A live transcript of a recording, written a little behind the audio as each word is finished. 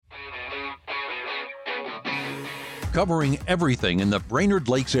covering everything in the Brainerd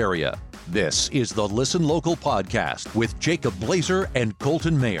Lakes area. This is the Listen Local podcast with Jacob Blazer and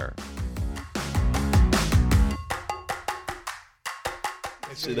Colton Mayer.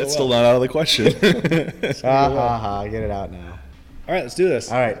 That's still not out of the question. Get it out now. All right, let's do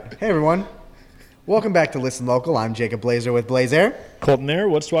this. All right. Hey, everyone. Welcome back to Listen Local. I'm Jacob Blazer with Blazer. Colton Mayer,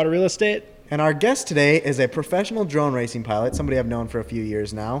 Woodswater Real Estate. And our guest today is a professional drone racing pilot, somebody I've known for a few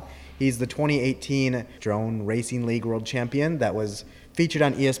years now. He's the 2018 Drone Racing League World Champion that was featured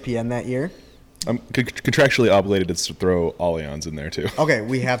on ESPN that year. I'm contractually obligated to throw Allianz in there, too. Okay,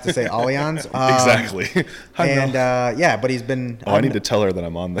 we have to say Allianz. Exactly. But he's been... I need to tell her that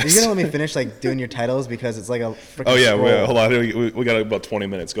I'm on this. Are you going to let me finish doing your titles? Because it's like a freaking scroll. Hold on. We got about 20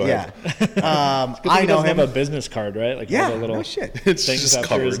 minutes. Go ahead. I know him. Have a business card, right? All the little no shit. It's things just after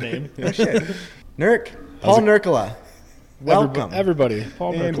covered. his name. No shit. Nurk. Paul Nurkala. Welcome. Everybody.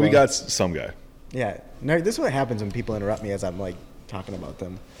 Paul And Nurkala. we got some guy. Yeah. Nurk, this is what happens when people interrupt me as I'm talking about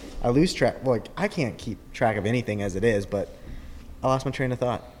them. I lose track. I can't keep track of anything as it is, but I lost my train of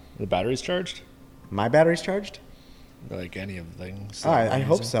thought. The battery's charged? My battery's charged? Like any of the things? I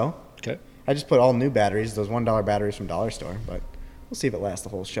hope so. Okay. I just put all new batteries, those $1 batteries from Dollar Store, but we'll see if it lasts the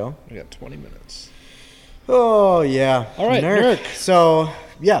whole show. We got 20 minutes. Oh, yeah. All right, Nurk. So,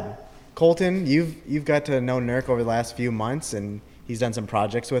 yeah, Colton, you've got to know Nurk over the last few months, and he's done some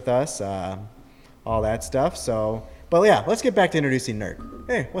projects with us, all that stuff. So, but yeah, let's get back to introducing Nurk.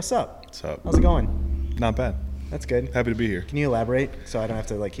 Hey, what's up? What's up? How's it going? Not bad. That's good. Happy to be here. Can you elaborate so I don't have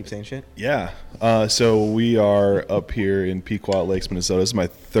to keep saying shit? Yeah. So we are up here in Pequot Lakes, Minnesota. This is my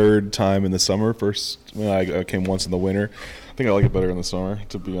third time in the summer. First, I came once in the winter. I think I like it better in the summer,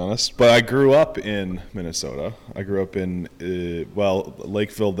 to be honest. But I grew up in Minnesota. I grew up in,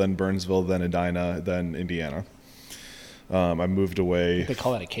 Lakeville, then Burnsville, then Edina, then Indiana. I moved away. They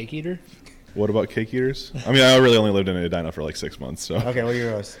call that a cake eater? What about cake eaters? I mean, I really only lived in Edina for 6 months. So. Okay, well, you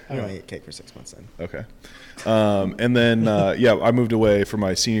only ate cake for 6 months then. Okay. And then, I moved away for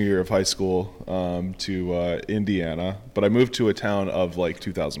my senior year of high school to Indiana, but I moved to a town of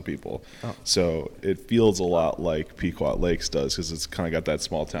 2,000 people. Oh. So it feels a lot like Pequot Lakes does because it's kind of got that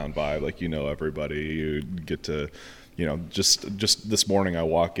small town vibe. Everybody. You get to... just this morning I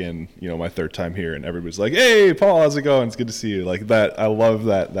walk in, my third time here, and everybody's like, "Hey, Paul, how's it going? It's good to see you." That, I love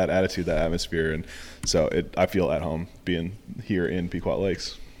that attitude, that atmosphere, and so I feel at home being here in Pequot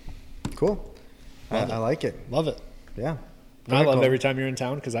Lakes. Cool. I like it. Love it. Yeah. I love every time you're in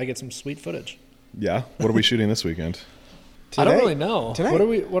town because I get some sweet footage. Yeah. What are we shooting this weekend? Today? I don't really know.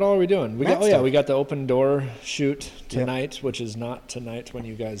 Tonight? What all are we doing? We got the open door shoot tonight, Yep. which is not tonight when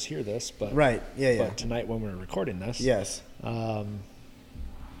you guys hear this, but right. Yeah. But tonight when we're recording this. Yes.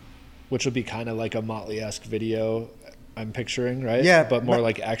 Which would be kind of like a Motley-esque video, I'm picturing, right? Yeah. But more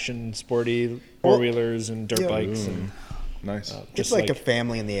like action, sporty, four-wheelers and dirt bikes. And nice. It's like a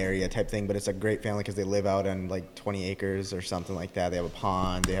family in the area type thing, but it's a great family because they live out on 20 acres or something like that. They have a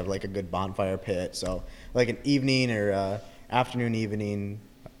pond. They have a good bonfire pit. So an evening or afternoon evening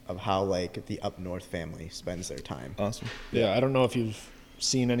of how the up north family spends their time. Awesome. Yeah, I don't know if you've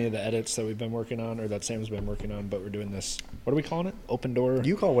seen any of the edits that we've been working on or that Sam's been working on, but we're doing this, what are we calling it? Open door?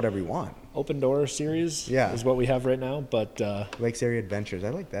 You call it whatever you want. Open door series is what we have right now, but... Lakes Area Adventures. I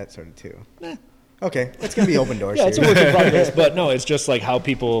like that sort of too. Okay, it's going to be open door yeah, series. it's a work in progress, but no, it's just how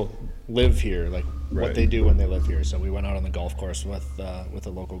people live here, what they do when they live here. So we went out on the golf course with a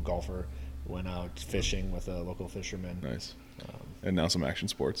local golfer, went out fishing with a local fisherman. Nice. And now some action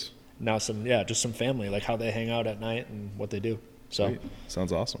sports. Now just some family, how they hang out at night and what they do. So sweet.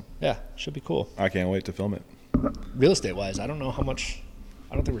 Sounds awesome. Yeah, should be cool. I can't wait to film it. Real estate wise, I don't know how much.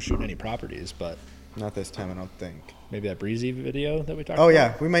 I don't think we're shooting any properties, but not this time, I don't think. Maybe that Breezy video that we talked about. Oh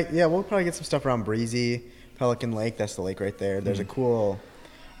yeah, we might. Yeah, we'll probably get some stuff around Breezy, Pelican Lake. That's the lake right there. There's a cool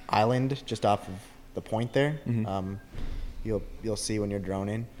island just off of the point there. Mm-hmm. You'll see when you're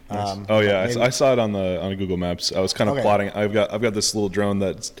droning. Nice. I saw it on Google Maps. I was kind of plotting. I've got this little drone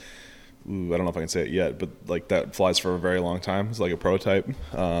that's. I don't know if I can say it yet, but that flies for a very long time. It's like a prototype.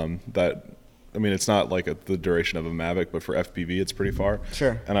 It's not the duration of a Mavic, but for FPV, it's pretty far.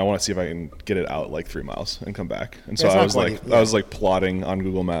 Sure. And I want to see if I can get it out 3 miles and come back. And so I was plotting on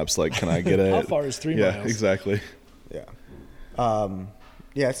Google Maps, can I get it? How far is 3 miles? Yeah, exactly. Yeah.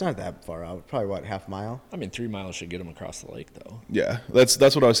 Yeah, it's not that far out. Probably half mile? 3 miles should get them across the lake, though. Yeah, that's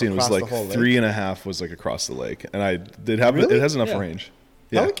what I was seeing. It was Across the whole lake? 3.5 was across the lake, and it has enough range.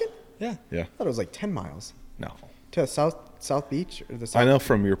 Yeah. Pelican? Yeah. Yeah. I thought it was 10 miles. No. To South Beach or the South? I know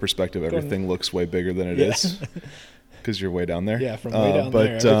from your perspective, everything looks way bigger than it is because you're way down there. Yeah, from way down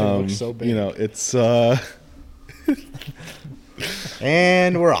there, everything looks so big. It's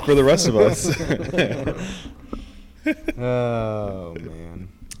and we're off for the rest of us. Oh man.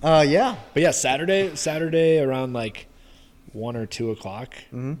 Yeah. But yeah, Saturday around like 1 or 2 o'clock.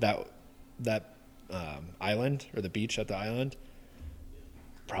 Mm-hmm. That island or the beach at the island,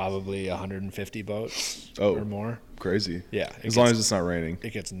 probably 150 boats or more. Crazy. Yeah, As long as it's not raining.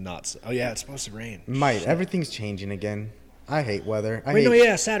 It gets nuts. Oh yeah, it's supposed to rain. Might. Everything's changing again. I hate weather.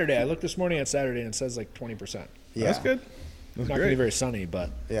 Saturday. I looked this morning at Saturday and it says like 20%. Yeah. That's good. It's not going to be very sunny,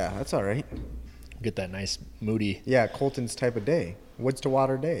 but Yeah, that's all right. get that nice moody. Yeah, Colton's type of day. Woods to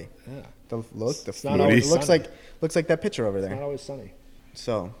water day. Yeah. The look, the It's not feel. always It looks sunny. looks like that picture over It's not there. always sunny.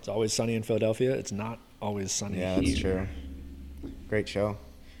 So It's always sunny in Philadelphia. It's not always sunny yeah, that's here. true. Great show.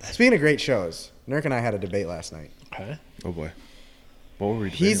 Speaking of great shows, Nurk and I had a debate last night. Okay. Oh boy. What were we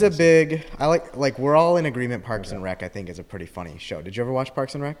He's a big. I like. We're all in agreement. Parks and Rec, I think, is a pretty funny show. Did you ever watch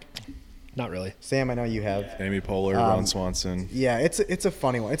Parks and Rec? Not really. Sam, I know you have. Amy Poehler, Ron Swanson, Yeah, it's a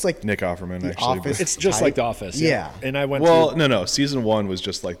funny one. It's like Nick Offerman, The actually. Office. It's just Type. like The Office. Yeah. And I went Well, through. no. Season 1 was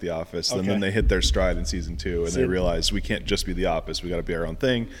just like The Office. And Okay. then they hit their stride in season 2, and they See- realized we can't just be The Office. We got to be our own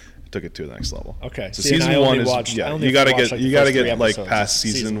thing. Took it to the next level. Okay. So See, and season I 1 only is watched- I only you got to watched, get like, you the got to first 3 get like episodes past of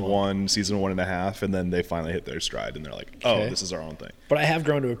season season one. 1, season 1.5, and then they finally hit their stride, and they're like, oh, Okay. this is our own thing. But I have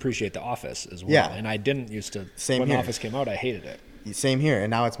grown to appreciate The Office as well. Yeah. And I didn't used to. Same when here. The Office came out, I hated it. same here,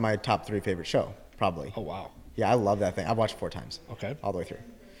 and now it's my top 3 favorite show, probably. Oh, wow. Yeah, I love that thing. I've watched it 4 times. Okay. All the way through.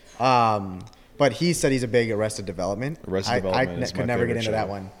 But he said he's a big Arrested Development. Arrested I Development is could my never get favorite into that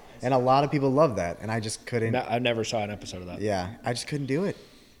show. one, and a lot of people love that, and I just couldn't. I never saw an episode of that. Yeah, I just couldn't do it.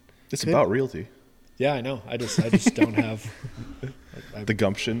 It's Good. about realty. Yeah, I know. I just don't have. The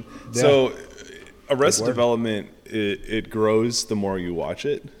gumption. Yeah. So, Arrested word. Development, it grows the more you watch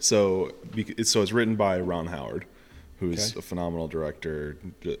it. So, it's written by Ron Howard, who's Okay. a phenomenal director.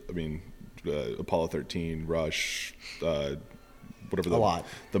 I mean, Apollo 13, Rush, whatever A lot.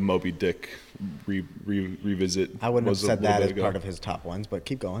 the Moby Dick revisit. I wouldn't have was a said little that bit as ago. part of his top ones, but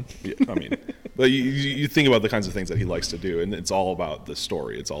keep going. Yeah, I mean, but you think about the kinds of things that he likes to do, and it's all about the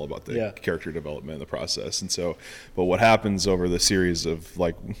story. It's all about the Yeah. character development and the process. And so, but what happens over the series of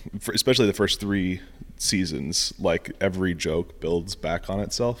especially the first 3 seasons, like every joke builds back on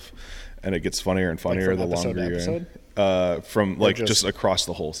itself, and it gets funnier and funnier from the episode longer to you're in. episode? From Or just just- across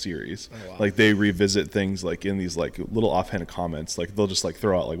the whole series. Oh, wow. Like they revisit things like in these like little offhand comments. Like they'll just like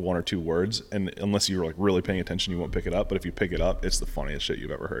throw out like 1 or 2 words, and unless you're like really paying attention, you won't pick it up. But if you pick it up, it's the funniest shit you've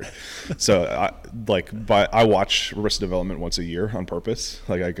ever heard. So I watch Arrested Development once a year on purpose.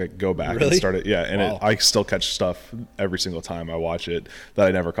 Like I go back and Really? start it. Yeah, and Wow. I still catch stuff every single time I watch it that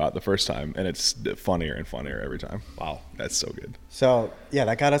I never caught the first time, and it's funnier and funnier every time. Wow. That's so good. So yeah,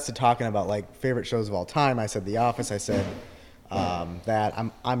 that got us to talking about like favorite shows of all time. I said The Office. I said that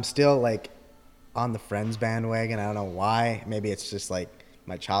I'm still like on the Friends bandwagon. I don't know why. Maybe it's just like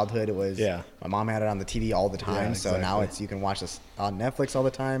my childhood. It was Yeah. my mom had it on the TV all the time. Yeah, So now exactly. you can watch this on Netflix all the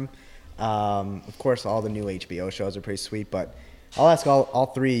time. Of course, all the new HBO shows are pretty sweet. But I'll ask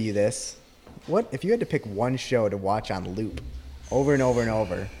all 3 of you this: what if you had to pick one show to watch on loop, over and over and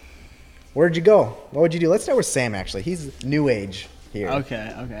over? Where'd you go? What would you do? Let's start with Sam. Actually, he's new age here.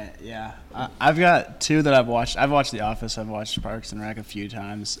 Okay, yeah. I've got 2 that I've watched. I've watched The Office. I've watched Parks and Rec a few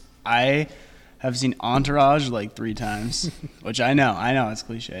times. I have seen Entourage like 3 times, which I know it's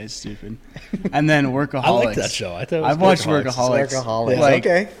cliche, it's stupid. And then Workaholics. I like that show. I thought it was I've watched Workaholics. Workaholics, Workaholics, like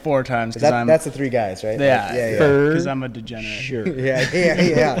okay. 4 times because I'm That's the 3 guys, right? yeah, yeah. because I'm a degenerate. Sure.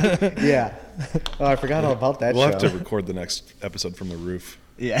 Yeah. Oh, I forgot all about that We'll show. have to record the next episode from the roof.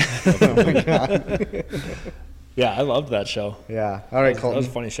 Yeah. Yeah, I loved that show. Yeah. All right, That Colton. was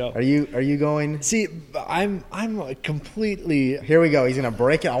a funny show. Are you going? See, I'm like completely. Here we go. He's gonna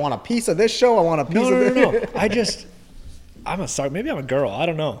break it. I want a piece of this show. I want a piece No. of this. Maybe I'm a girl. I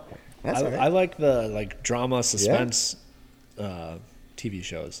don't know. That's all right. I like the drama, suspense, TV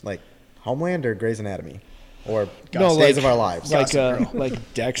shows. Like Homeland or Grey's Anatomy, or No, Days of Our Lives.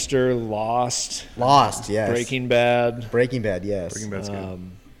 like Dexter, Lost, Lost. Yes. Breaking Bad. Breaking Bad. Yes. Breaking Bad's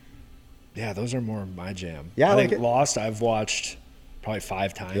good. Yeah, those are more my jam. Yeah, I I like think it. Lost I've watched probably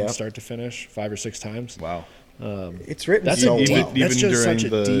 5 times, Yep. start to finish, 5 or 6 times. Wow. It's written That's so a deep, well. Even that's just during such a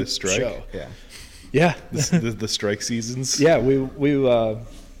the deep strike? show. Yeah. Yeah, The strike seasons. yeah. We would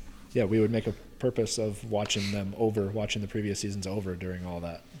make a purpose of watching the previous seasons over during all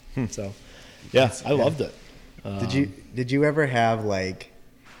that. So, yeah, I loved it. Did you ever have my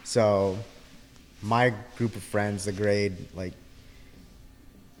group of friends, the grade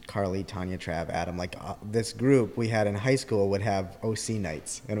Carly, Tanya, Trav, Adam, like this group we had in high school would have OC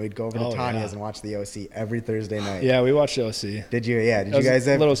nights, and we'd go over to Tanya's and watch the OC every Thursday night. Yeah, we watched the OC. Did you? Yeah. Did It you guys was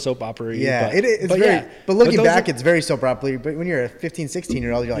a have? little soap opera? Yeah, it's but very. yeah. But looking those back, are- it's very soap opera. But when you're a 15,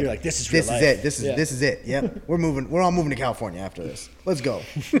 16-year-old, you're like, this is real life. it. This Yeah. is it. Yep, we're all moving to California after this. Let's go.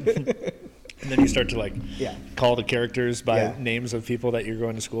 and then you start to like Yeah. call the characters by Yeah. names of people that you're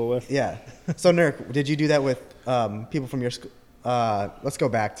going to school with. Yeah. So Nurk, did you do that with people from your school? Let's go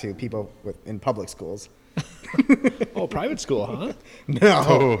back to people in public schools. Oh, private school, huh? No.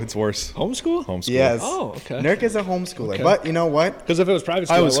 Oh, it's worse. Homeschool? Homeschool. Yes. Oh, okay. Nurk is a homeschooler, Okay. but you know what? Because if it was private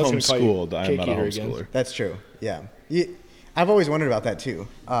school, I was gonna call you homeschooled. I'm cake not a eater again. homeschooler. That's true. Yeah. I've always wondered about that too.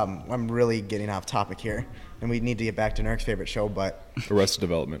 I'm really getting off topic here, and we need to get back to Nurk's favorite show, but Arrested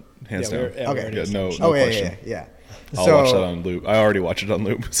Development, hands Yeah, down. we're- yeah, Okay. we're already Yeah, no established. oh yeah, question. yeah. I'll watch that on loop. I already watched it on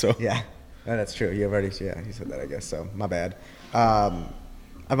loop, so Yeah, that's true. You've already, you said that, I guess. So my bad.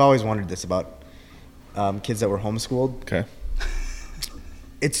 I've always wondered this about kids that were homeschooled. okay.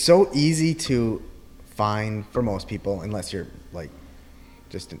 It's so easy to find for most people, unless you're like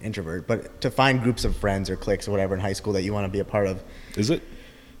just an introvert, but to find groups of friends or cliques or whatever in high school that you want to be a part of. Is it?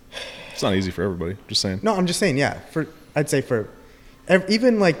 It's not easy for everybody. Just saying. No, I'm just saying, yeah. I'd say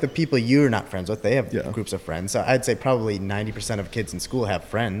even like the people you're not friends with, they have Yeah. groups of friends. So I'd say probably 90% of kids in school have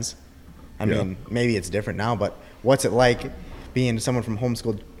friends. I Yeah. mean, maybe it's different now, but what's it like being someone from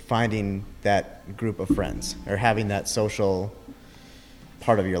homeschool, finding that group of friends or having that social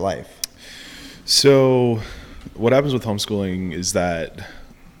part of your life? So, what happens with homeschooling is that,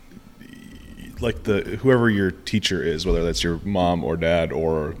 like whoever your teacher is, whether that's your mom or dad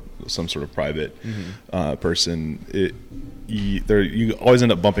or some sort of private person, you always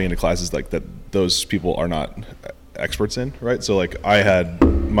end up bumping into classes like that. Those people are not experts in, right? So, like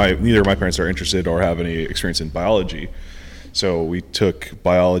neither of my parents are interested or have any experience in biology. So we took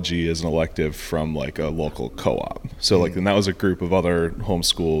biology as an elective from like a local co-op. So like, and that was a group of other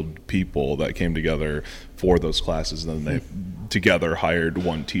homeschooled people that came together for those classes. And then they together hired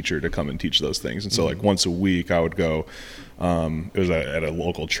one teacher to come and teach those things. And so like once a week I would go, it was at a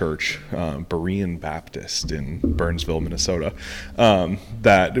local church, Berean Baptist in Burnsville, Minnesota,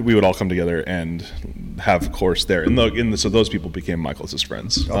 that we would all come together and have a course there. And so those people became my closest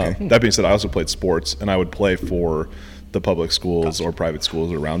friends. Okay. That being said, I also played sports, and I would play for the public schools or private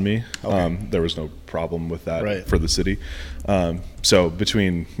schools around me. Okay. There was no problem with that Right. for the city. So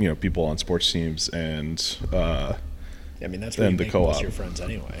between people on sports teams and I mean, that's where Then you the make most co-op. of your friends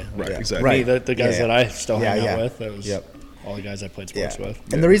anyway. right, Yeah. exactly. Right. Me, the guys Yeah. that I still hang Yeah, out yeah. with, that was Yep. all the guys I played Yeah. sports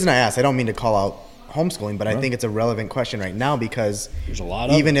with. And the reason I asked, I don't mean to call out homeschooling, but I think it's a relevant question right now because There's a lot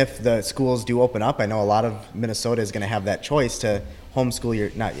of even them. if the schools do open up, I know a lot of Minnesota is going to have that choice to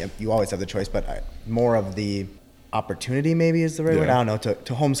homeschool you always have the choice, but more of the opportunity maybe is the right word. Yeah. I don't know,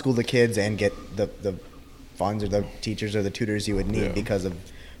 to homeschool the kids and get the funds or the teachers or the tutors you would need Yeah. because of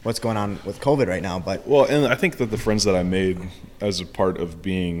what's going on with COVID right now. But Well, and I think that the friends that I made as a part of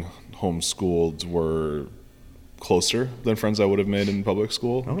being homeschooled were closer than friends I would have made in public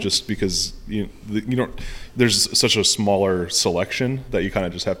school, just because you don't. There's such a smaller selection that you kind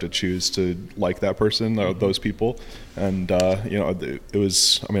of just have to choose to like that person or those people, and it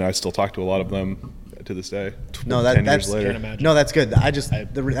was. I mean, I still talk to a lot of them to this day. No, 10 that's years later. Can't imagine. No, that's good. That's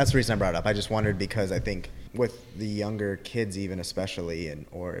the reason I brought it up. I just wondered because I think with the younger kids, even especially,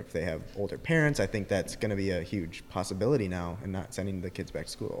 or if they have older parents, I think that's going to be a huge possibility now, and not sending the kids back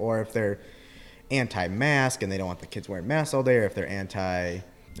to school. Or if they're anti-mask and they don't want the kids wearing masks all day, or if they're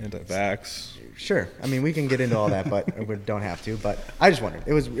Anti-vax. Sure. I mean, we can get into all that, but we don't have to. But I just wondered.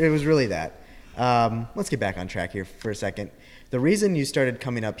 It was really that. Let's get back on track here for a second. The reason you started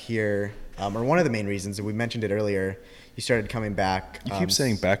coming up here, or one of the main reasons, and we mentioned it earlier, you started coming back. You keep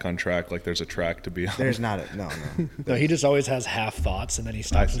saying back on track like there's a track to be on. There's not no. No, he just always has half thoughts, and then he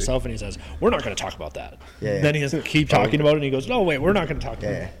stops see. himself and he says, "We're not going to talk about that." Yeah. Then he has to keep talking about it, and he goes, "No, wait, we're not going to talk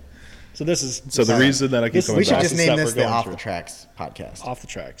about Yeah. it." So this is So the reason that I keep This- coming We should back. just process name that this we're the going Off through. the Tracks podcast. off the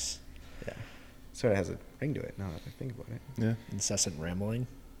tracks, Yeah. Sort of has a ring to it now that I think about it. Yeah. incessant rambling.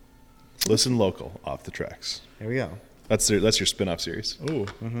 Listen local, off the tracks. There we go. That's your spin-off series. Ooh,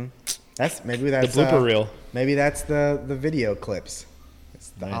 That's the that's blooper reel. Maybe that's the video clips. It's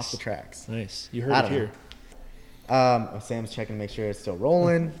the Nice. Off the Tracks. Nice. You heard I it don't here. Sam's checking to make sure it's still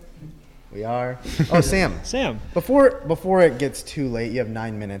rolling. We are. Oh, Sam. Sam, Before it gets too late, you have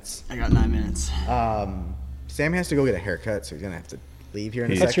 9 minutes. I got 9 minutes. Sam has to go get a haircut, so he's gonna have to leave here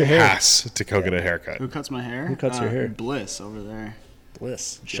in a He Cuts second. your hair. has to go get a haircut. Who cuts my hair? Who cuts your hair? Bliss over there.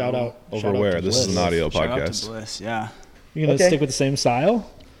 Bliss. Shout out. Over shout out where? to This is Bliss. an audio Shout out to podcast. Bliss. Yeah. You gonna Okay. stick with the same style?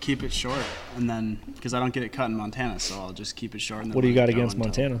 keep it short, and then because I don't get it cut in Montana, so I'll just keep it short. And then What do you let got it go against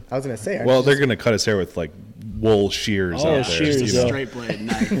until- Montana? I was gonna say. Well, they're gonna cut his hair with like wool shears Oh, out there. shears, Just you a know? straight blade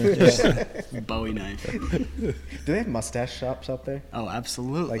knife, just Bowie knife. Do they have mustache shops up there? Oh,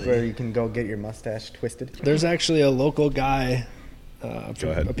 absolutely. Like where you can go get your mustache twisted? There's actually a local guy, from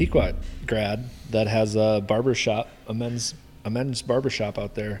ahead. a Pequot grad, that has a barber shop, a men's barber shop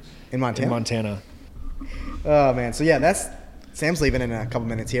out there In Montana? In Montana. Oh man. So yeah, that's Sam's leaving in a couple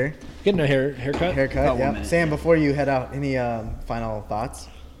minutes here. Getting a haircut. Haircut. About 1 Yeah. minute, Sam, yeah. before you head out, any final thoughts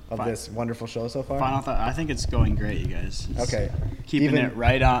of Fi- this wonderful show so far? Final thought. I think it's going great, you guys. It's Okay. Keeping Even- it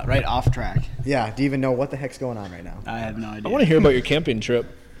right off track. Yeah. Do you even know what the heck's going on right now? I have no idea. I want to hear about your camping trip.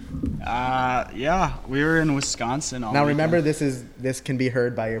 Yeah, we were in Wisconsin. All Now weekend. remember, this can be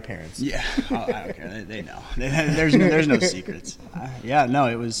don't care. your parents. Yeah, I don't care. They know. There's no secrets. Yeah, no,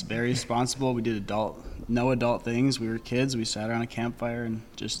 it was very responsible. We did no adult things. We were kids. We sat around a campfire and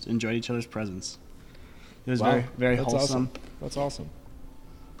just enjoyed each other's presence. It was very, very That's wholesome. Awesome. That's awesome.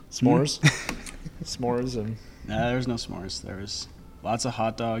 S'mores, s'mores, and No, there was no s'mores. There was lots of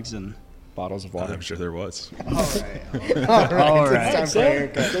hot dogs and. bottles of water. I'm sure there was. All right. It's time for a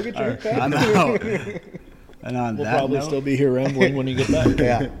haircut. Go get your haircut. I know. And on We'll that probably note, still be here rambling when you get back.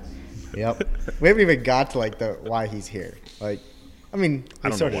 Yeah. Yep. We haven't even got to like the why he's here. Like, I mean, I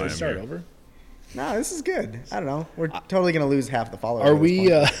don't know why I'm Start here. over. no, this is good. I don't know. We're totally gonna lose half the followers. Are at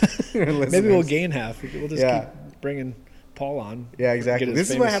this we? point. Maybe we'll Listeners. gain half. We'll just Yeah. keep bringing Paul on. Yeah, exactly. Get his This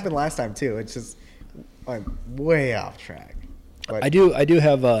is what famous- happened last time too. It's just like way off track. But I do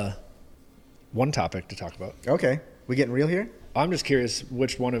have one topic to talk about. okay, we getting real here? I'm just curious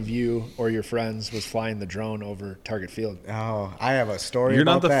which one of you or your friends was flying the drone over Target Field. Oh, I have a story. You're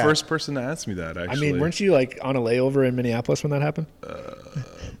about not the that. first person to ask me that. I Actually, mean, weren't you like on a layover in Minneapolis when that happened?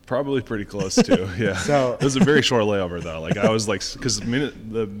 Probably pretty close too. Yeah. So- it was a very short layover though. Like I was like, because the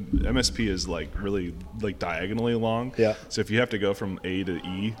MSP is like really like diagonally long. Yeah. So if you have to go from A to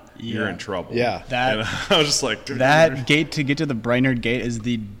E, you're in trouble. Yeah. And I was just like, that gate to get to the Brainerd Gate is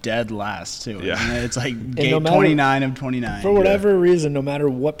the dead last too. Yeah. And it's like gate no matter- 29 of 29. For whatever reason, no matter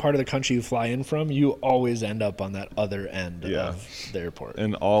what part of the country you fly in from, you always end up on that other end Yeah. of the airport.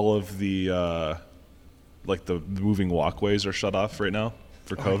 and all of the like the moving walkways are shut off right now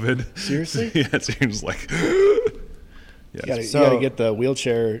for COVID. seriously? Yeah. It seems like. You gotta, So- you gotta get the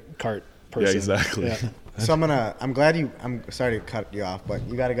wheelchair cart person. Yeah, exactly. Yeah. So I'm glad I'm sorry to cut you off, but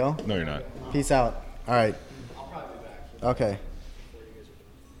you gotta go. No, you're not. Peace out. All right. Okay.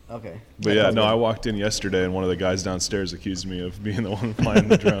 Okay. But yeah, no, I walked in yesterday and one of the guys downstairs accused me of being the one flying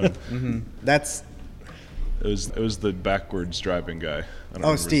the drone. That's It was the backwards driving guy. I don't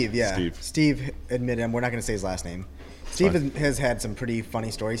remember. Steve. Yeah. Steve. Steve admitted him. We're not gonna say his last name. Steve has had some pretty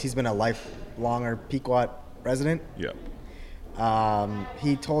funny stories. He's been a lifelonger Pequot resident. Yeah.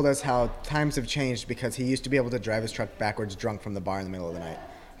 He told us how times have changed because he used to be able to drive his truck backwards drunk from the bar in the middle of the night.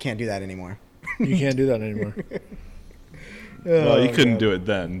 Can't do that anymore. You can't do that anymore. Well, you couldn't do it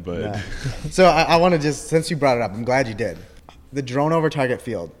then, but Yeah. So I want to just, since you brought it up, I'm glad you did. The drone over Target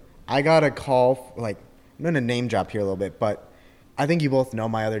Field. I got a call, like, I'm going to name drop here a little bit, but I think you both know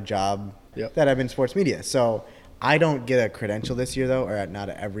my other job Yep. that I've been sports media. So I don't get a credential this year, though, or not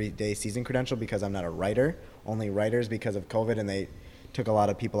an everyday season credential because I'm not a writer. Only writers because of COVID, and they took a lot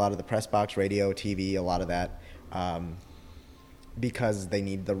of people out of the press box, radio, TV, a lot of that, because they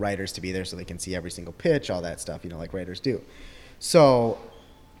need the writers to be there so they can see every single pitch, all that stuff, like writers do. So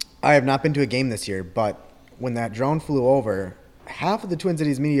I have not been to a game this year, but when that drone flew over, half of the Twin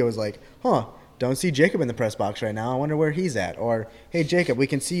Cities media was like, don't see Jacob in the press box right now. I wonder where he's at. Or, hey, Jacob, we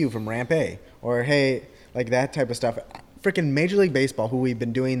can see you from ramp A. Or, hey, like that type of stuff. Freaking Major League Baseball, who we've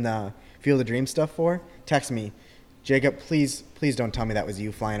been doing the Field of Dreams stuff for, text me, Jacob, please don't tell me that was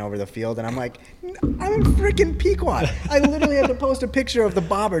you flying over the field. And I'm like, I'm in freaking Pequot. I literally had to post a picture of the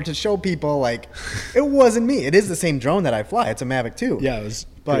bobber to show people, like, it wasn't me. It is the same drone that I fly. It's a Mavic 2. Yeah, it was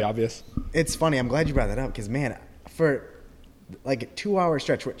But pretty obvious. It's funny. I'm glad you brought that up because, man, for like a 2-hour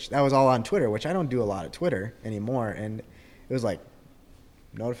stretch, which that was all on Twitter, which I don't do a lot of Twitter anymore. And it was like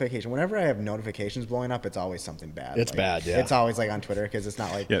notification. Whenever I have notifications blowing up, it's always something bad. It's Like, bad, yeah. It's always like on Twitter because it's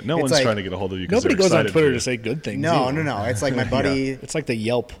not like yeah, no it's one's like, trying to get a hold of you. 'Cause Nobody they're goes on excited Twitter for you. to say good things. No, either. no. It's like my buddy. It's like the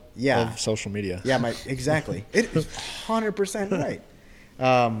Yelp Yeah. of social media. Yeah, exactly. It is 100% right.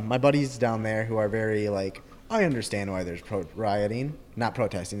 My buddies down there who are very like, I understand why there's rioting, not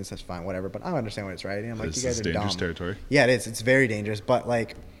protesting. It's just fine, whatever. But I understand why it's rioting. I'm like, This you guys is are dangerous dumb. territory. Yeah, it is. It's very dangerous. But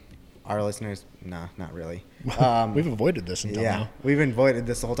like, our listeners, nah, not really. We've avoided this until Yeah, now. we've avoided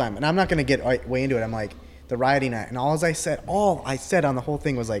this the whole time, and I'm not gonna get way into it. I'm like the rioting, and all I said on the whole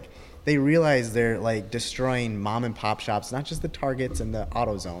thing was like, they realize they're like destroying mom and pop shops, not just the Targets and the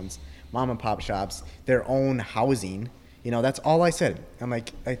AutoZones, mom and pop shops, their own housing. That's all I said. I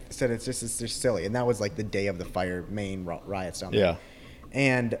said it's just silly. And that was like the day of the fire main riots down there. Yeah.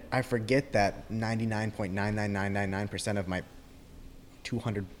 And I forget that 99.99999% of my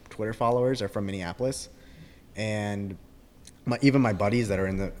 200 Twitter followers are from Minneapolis. And even my buddies that are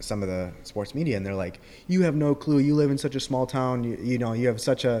in some of the sports media, and they're like, you have no clue. You live in such a small town. You have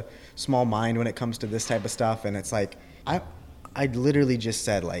such a small mind when it comes to this type of stuff. And it's like, I literally just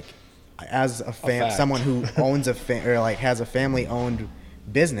said, like, as someone who owns or like has a family-owned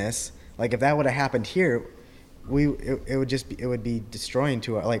business, like if that would have happened here, it would be destroying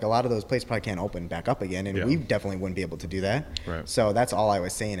to like a lot of those places probably can't open back up again, and we definitely wouldn't be able to do that. Right. So that's all I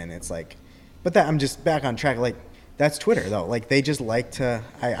was saying, and it's like, but that I'm just back on track. Like that's Twitter though. Like they just like to.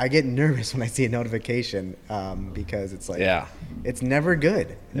 I get nervous when I see a notification because it's like it's never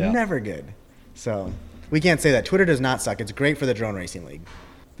good, never good. So we can't say that. Twitter does not suck. It's great for the drone racing league.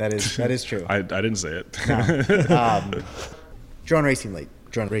 That is true. I didn't say it. No. Drone racing league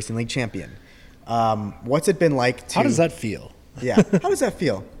champion. What's it been like to... How does that feel? Yeah. How does that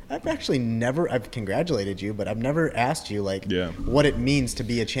feel? I've congratulated you, but I've never asked you what it means to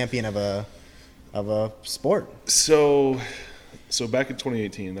be a champion of a sport. So back in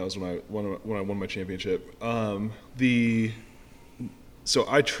 2018, that was when I won my championship. So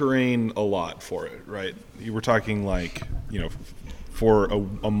I train a lot for it, right? You were talking like, for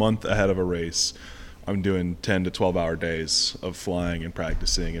a month ahead of a race, I'm doing 10 to 12 hour days of flying and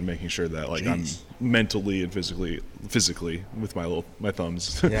practicing and making sure that like I'm mentally and physically with my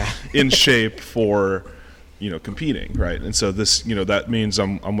thumbs in shape for competing, right? And so this that means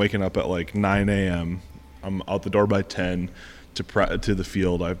I'm waking up at like 9 a.m. I'm out the door by 10 to the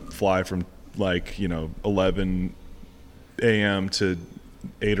field. I fly from like 11 a.m. to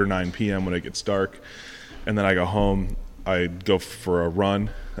 8 or 9 p.m. when it gets dark, and then I go home. I go for a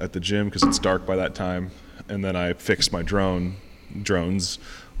run at the gym because it's dark by that time, and then I fix my drones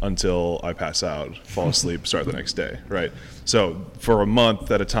until I pass out, fall asleep, start the next day, right? So for a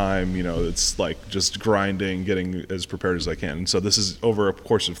month at a time, it's like just grinding, getting as prepared as I can. And so this is over a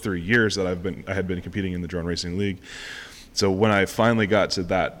course of 3 years that I had been competing in the drone racing league. So when I finally got to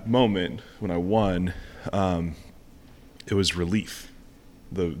that moment when I won, it was relief.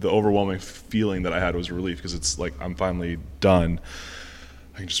 The overwhelming feeling that I had was relief because it's like I'm finally done.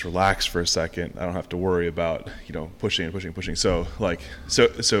 I can just relax for a second. I don't have to worry about pushing. So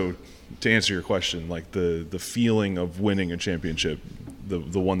to answer your question, like the feeling of winning a championship, the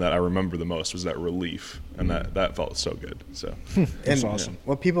one that I remember the most was that relief, and that felt so good. So that's awesome.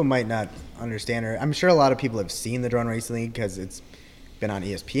 What people might not understand, or I'm sure a lot of people have seen the drone racing league because it's been on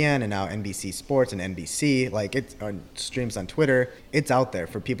ESPN and now NBC Sports and NBC, like it's on streams on Twitter. It's out there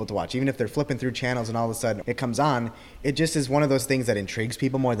for people to watch. Even if they're flipping through channels and all of a sudden it comes on, it just is one of those things that intrigues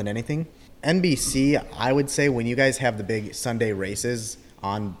people more than anything. NBC, I would say when you guys have the big Sunday races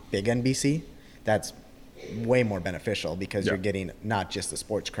on big NBC, that's way more beneficial because you're getting not just the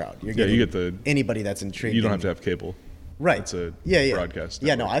sports crowd. You're getting you get anybody that's intrigued. You don't have to have cable. Right. It's a broadcast network.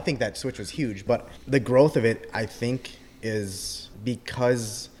 Yeah, no, I think that switch was huge. But the growth of it, I think, is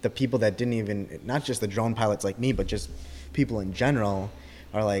because the people that didn't even, not just the drone pilots like me, but just people in general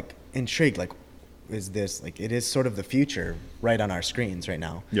are like intrigued, like, is this, like, it is sort of the future right on our screens right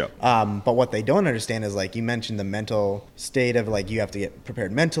now. Yeah. But what they don't understand is, like, you mentioned the mental state of, like, you have to get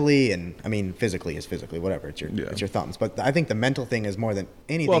prepared mentally, and I mean, physically is physically, whatever, it's your thumbs. But I think the mental thing is more than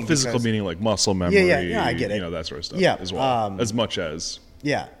anything. Well, physical meaning like muscle memory, yeah, I get it. That sort of stuff as well, as much as.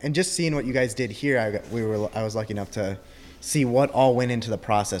 Yeah, and just seeing what you guys did here, I was lucky enough to see what all went into the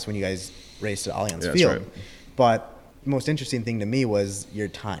process when you guys raced at Allianz Field. Right. But the most interesting thing to me was your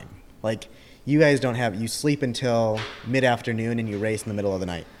time. Like, you guys you sleep until mid-afternoon and you race in the middle of the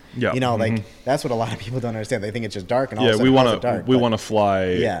night. Yeah. Like, that's what a lot of people don't understand. They think it's just dark and all of a sudden we want to fly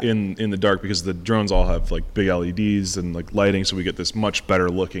in the dark because the drones all have like big LEDs and like lighting, so we get this much better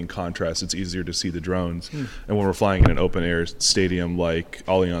looking contrast. It's easier to see the drones. And when we're flying in an open air stadium like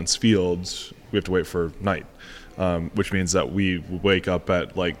Allianz Field, we have to wait for night. Which means that we wake up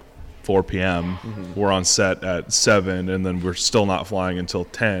at like 4 p.m. We're on set at 7, and then we're still not flying until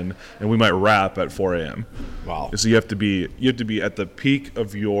 10, and we might wrap at 4 a.m. Wow! So you have to be at the peak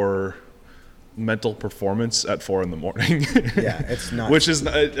of your mental performance at 4 in the morning. Yeah, it's not. Which is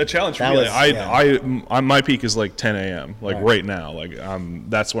a challenge for me. My peak is like 10 a.m. Like right now. Like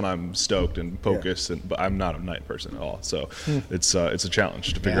that's when I'm stoked and focused, but I'm not a night person at all. So it's a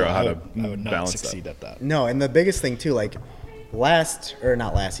challenge to figure out how to I would not balance succeed that. at that. No, and the biggest thing too, like last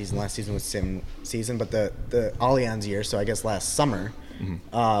season was sim season, but the Allianz year, so I guess last summer,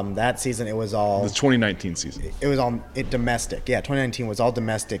 That season, it was all The 2019 season. it was all domestic. Yeah, 2019 was all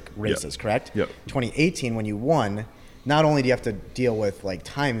domestic races, correct? Yep. 2018, when you won, not only do you have to deal with like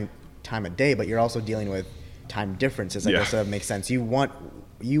time of day, but you're also dealing with time differences. I Yeah. guess that makes sense. You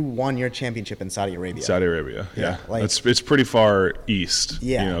won your championship in Saudi Arabia. Saudi Arabia, yeah. like- it's pretty far east,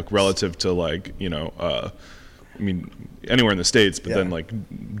 Yeah. you know, relative to like, you know, I mean, anywhere in the States, but then Yeah. like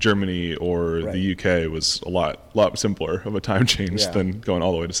Germany or Right. the UK was a lot simpler of a time change Yeah. than going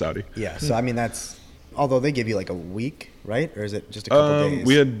all the way to Saudi. Yeah. So I mean, that's although they give you like a week, right? Or is it just a couple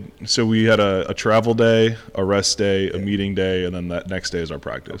days? We had a travel day, a rest day, a meeting day, and then that next day is our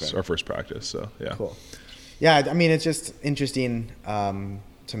practice, Okay. our first practice. So yeah. Cool. Yeah, I mean, it's just interesting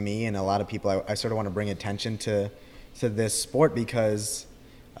to me and a lot of people. I sort of want to bring attention to this sport because,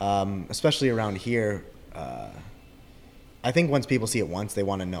 especially around here, I think once people see it once, they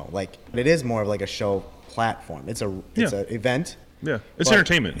want to know. Like, it is more of like a show platform. It's an event. Yeah, it's But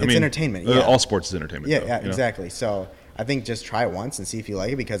entertainment. it's entertainment, yeah. All sports is entertainment. Yeah, though, yeah, you know? exactly. So I think just try it once and see if you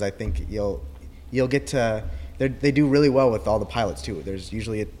like it because I think you'll get to. They do really well with all the pilots too. There's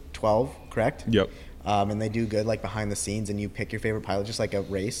usually 12, correct? Yep. And they do good like behind the scenes, and you pick your favorite pilot, just like a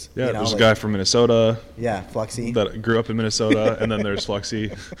race. Yeah, you know, there's like, a guy from Minnesota Yeah, Fluxy. that grew up in Minnesota, and then there's Fluxy,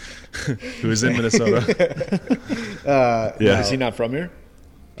 who is in Minnesota. Yeah, Is he not from here?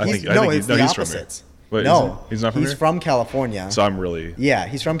 I think it's the he's from here. opposites. Wait, no, he's not from he's here? from California. So I'm really Yeah,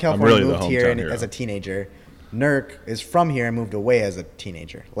 he's from California. really the moved here hometown and, hero. as a teenager. Nurk is from here and moved away as a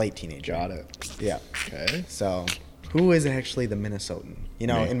teenager, late teenager. Got it. Yeah. Okay. So, who is actually the Minnesotan? You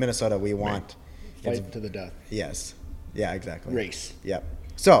know, Me. in Minnesota, we want. Fight to the death. Yes. Yeah, exactly. Race. Yep.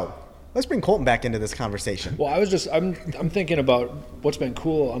 So, let's bring Colton back into this conversation. Well, I'm thinking about what's been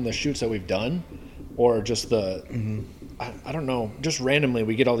cool on the shoots that we've done, or just the I don't know, just randomly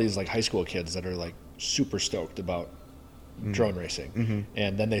we get all these like high school kids that are like super stoked about drone racing,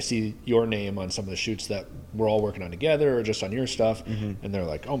 and then they see your name on some of the shoots that we're all working on together, or just on your stuff, and they're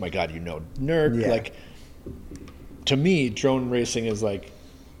like, "Oh my god, you know Nerd!" Yeah. Like, to me, drone racing is like,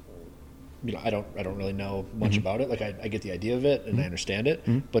 you know, I don't really know much about it. Like, I get the idea of it and I understand it,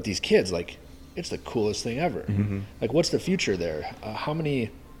 but these kids, like, it's the coolest thing ever. Like, what's the future there? How many?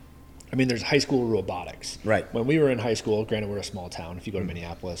 I mean, there's high school robotics. Right. When we were in high school, granted we're a small town. If you go to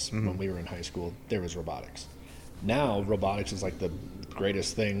Minneapolis, when we were in high school, there was robotics. Now robotics is like the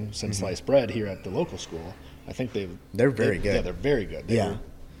greatest thing since sliced bread here at the local school. I think They're very good. Yeah, they're very good. They Yeah. were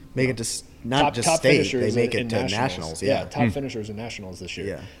Make it to not just state, they finishers make in it to nationals. Yeah. top finishers in nationals this year.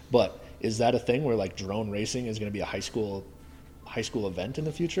 Yeah. But is that a thing where like drone racing is going to be a high school event in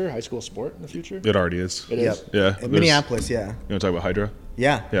the future, high school sport in the future? it already is. It Yep. is. Yeah, In there's- Minneapolis, yeah. You want to talk about Hydra?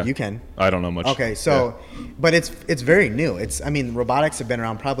 Yeah, Yeah, you can. I don't know much. Okay, so, but it's very new. I mean, robotics have been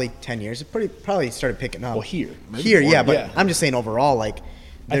around probably 10 years. It probably started picking up. Well, here. Here, yeah, but Yeah. I'm just saying overall, like,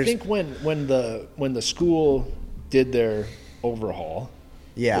 I there's, think when the school did their overhaul,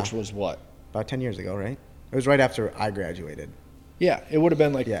 Yeah. which was what? about 10 years ago, right? It was right after I graduated. Yeah, it would have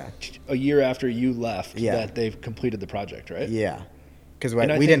been like Yeah. a year after you left Yeah. that they've completed the project, right? Yeah, because we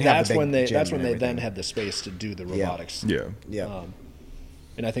And I didn't think have that's the big when they gym that's when and they then everything. had the space to do the Yeah. robotics. Yeah. Yeah,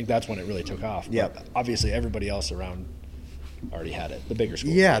 And I think that's when it really took off. But Yep. obviously, everybody else around already had it. The bigger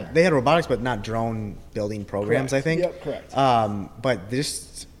schools. yeah, did. they had robotics, but not drone building programs. Correct. I think. Yep, correct. But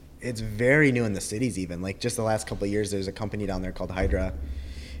this, it's very new in the cities. Even like just the last couple of years, there's a company down there called Hydra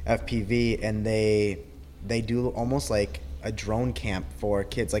FPV, and they do almost like a drone camp for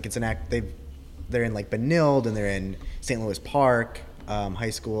kids. Like it's an act. They're in like Benilde and they're in St. Louis Park High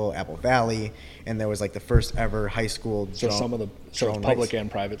School, Apple Valley, and there was like the first ever high school. So drone, some of the drone public race.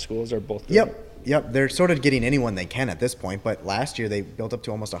 and private schools are both. doing it? Yep. They're sort of getting anyone they can at this point. But last year they built up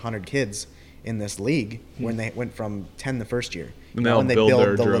to almost 100 kids in this league when they went from 10 the first year. And they all build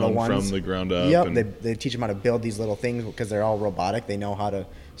their the little drone ones. from the ground up. Yep. and- They teach them how to build these little things because they're all robotic. They know how to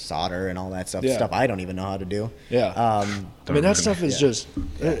solder and all that stuff. Yeah. Stuff I don't even know how to do. Yeah. I mean, that stuff is just,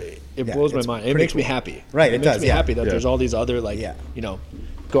 it Yeah, blows my it's mind. It pretty makes me cool. happy. Right, It it makes does, me yeah. happy that Yeah. there's all these other, like, Yeah. you know,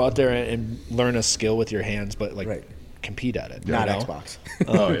 go out there and learn a skill with your hands, but, like, Right. compete at it. you Not know? Xbox.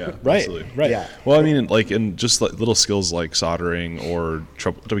 Oh yeah. Right, Absolutely. right. Yeah. Well, I mean, like, in just like little skills like soldering or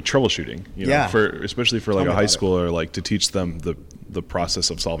troubleshooting, you know, Yeah. especially for like Tell a me high about it. schooler, like to teach them the process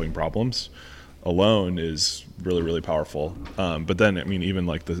of solving problems alone is really, really powerful. But then, I mean, even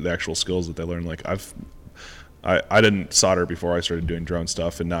like the actual skills that they learn, like I didn't solder before I started doing drone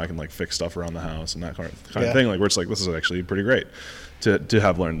stuff, and now I can like fix stuff around the house and that kind Yeah. of thing. Like, where it's like, this is actually pretty great to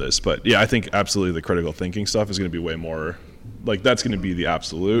have learned this. But yeah, I think absolutely the critical thinking stuff is going to be way more like that's going to be the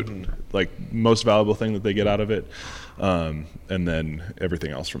absolute like most valuable thing that they get out of it, and then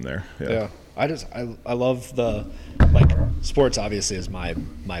everything else from there. Yeah. I love the, like, sports obviously is my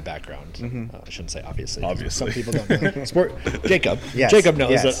background. I shouldn't say obviously. Obviously. Some people don't know. Jacob Yes,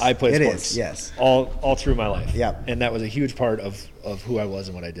 knows yes. that I played It sports. is, yes. All through my life. Yeah. And that was a huge part of who I was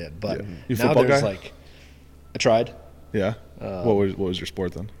and what I did. But You now football there's guy? like, I tried Yeah. What was your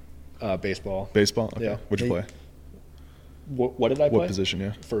sport then? baseball. Baseball. Okay. Yeah. What'd you play? What did I play? What position?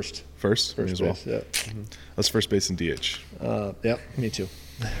 Yeah. First. First. Me First as well. base, yeah. That's first base and DH. Yep, me too.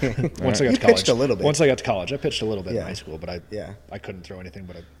 Once I got You to college. pitched a little bit. Once I got to college, I pitched a little bit Yeah. in high school, but Yeah. I couldn't throw anything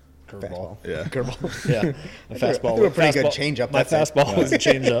but a curveball. Fastball. Yeah. Curveball. Yeah, a fastball. I threw a pretty good fastball- changeup, My that's it. fastball was a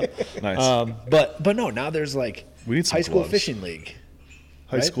changeup. Nice. But no, now there's like We need some high school gloves. fishing league,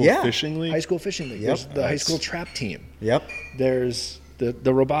 High right? school Yeah. fishing league. high school fishing league. Yep. There's the high Nice. school trap team. Yep. There's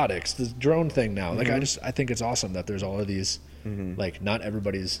the robotics, the drone thing now. Like Mm-hmm. I think it's awesome that there's all of these. Like not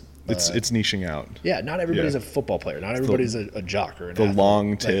everybody's. It's niching out. Yeah, not everybody's Yeah. a football player. Not everybody's a jock or an The athlete. long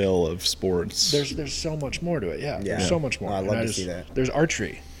Like, tail of sports. There's so much more to it. Yeah, Yeah. there's so much more. Oh, I And love to see that. There's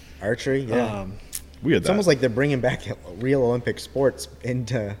archery. Archery. Yeah. we had It's that. almost like they're bringing back real Olympic sports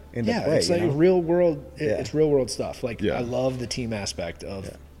into Yeah, play. it's you like know? real world. Yeah. It's real world stuff. Like Yeah. I love the team aspect of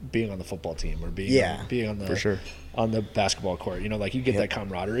being on the football team or being Yeah. being on the For sure. on the basketball court. You know, like you get that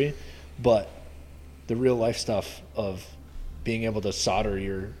camaraderie, but the real life stuff of being able to solder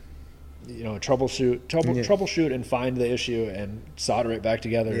your, you know, troubleshoot and find the issue and solder it back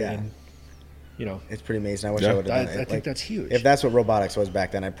together. Yeah. And you know, It's pretty amazing. I wish Yeah. I would have done I it. think Like, that's huge. If that's what robotics was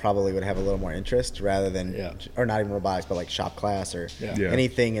back then, I probably would have a little more interest rather than, Yeah. or not even robotics, but like shop class or Yeah. Yeah.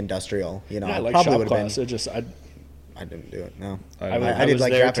 anything industrial. You know, yeah, I like probably shop would class. have It just been. I didn't do it. No, I I did was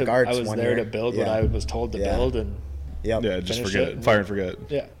like there graphic to, arts I was one there year. to build what Yeah. I was told to Yeah. build, and Yep. Yeah, just Finish forget it. it. Fire and forget.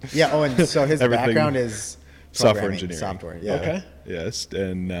 yeah. Yeah. Oh, and so his Everything- background is Software programming, engineering. Software. Yeah. Okay. Yes,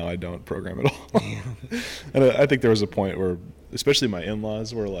 and now I don't program at all. And I think there was a point where, especially my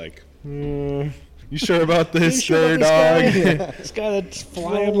in-laws were like, "You sure about this, there, dog?" This guy that's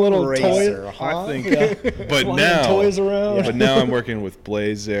flying little Racer, toys. huh? I think, but Flying now, toys around. but now I'm working with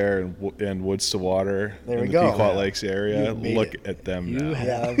Blaze Air and Woods to Water There in we the go. Pequot Yeah. Lakes area. You made Look it. at them You now.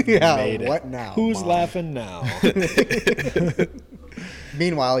 have Yeah, made it. what now, Who's Mom? laughing now?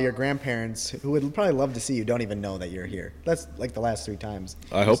 Meanwhile, your grandparents, who would probably love to see you, don't even know that you're here. That's like the last 3 times.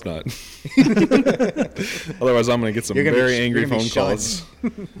 I hope not. Otherwise, I'm going to get some You're gonna be- very you're angry gonna be phone calls.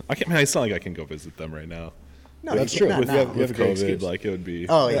 I can't. Man, it's not like I can go visit them right now. No, That's you true. can't- With, not now. You have a great COVID, excuse. like it would be.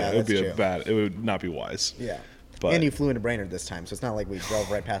 Oh, yeah, it would that's be true. a bad. It would not be wise. Yeah. But- And you flew into Brainerd this time, so it's not like we drove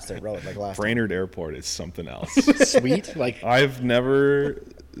right past that road like last time. Brainerd Airport is something else. Sweet. Like, I've never.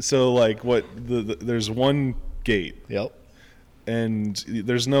 So like, what? There's one gate, yep. and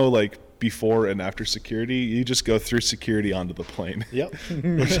there's no like before and after security. You just go through security onto the plane. Yep.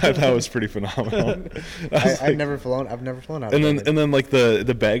 Which I thought was pretty phenomenal. I've never flown out of And Brainerd. then like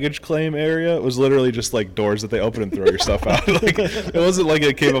the baggage claim area was literally just like doors that they open and throw your stuff out. Like it wasn't like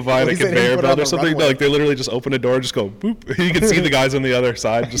it came behind a At least they didn't conveyor put belt up or a something. No, runway. like they literally just open a door, just go boop. You can see the guys on the other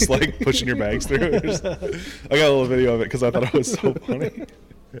side just like pushing your bags through. I got a little video of it because I thought it was so funny.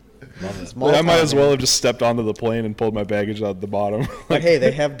 Small I might town, as well man. have just stepped onto the plane and pulled my baggage out the bottom. But hey,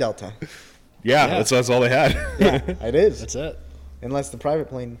 they have Delta. Yeah, that's all they had. Yeah, it is. That's it. Unless the private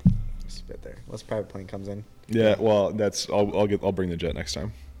plane, spit there. Unless the private plane comes in. Yeah, well, that's I'll bring the jet next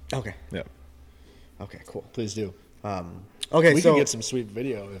time. Okay. Yeah, Okay. Cool. Please do. Okay. We so can get some sweet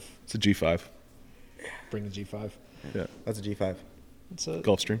video if it's a G5. bring the G5. Yeah, what's a G5? It's a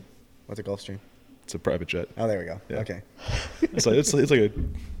Gulfstream. What's a Gulfstream? It's a private jet. Oh, there we go. Yeah. Okay. It's like a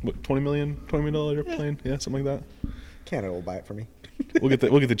what, $20 million airplane. Yeah, something like that. Canada will buy it for me. We'll get the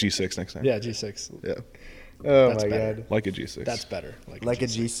G6 next time. yeah G6. Yeah. Oh That's my better. god. Like a G6. That's better. Like a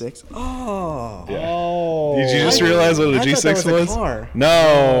G6. Oh. Yeah. Oh. Did you just realize what a I thought G6 that was a was? car.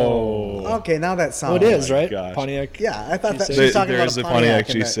 No. Okay, now that Oh, sounds. it is my right. gosh. Pontiac. Yeah, I thought that G6. she was talking There about is a a Pontiac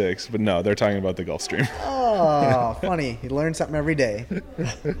and that- G6, but no, they're talking about the Gulfstream. Oh, funny. You learn something every day.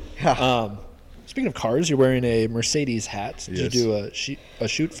 Speaking of cars, you're wearing a Mercedes hat. Did Yes. you do a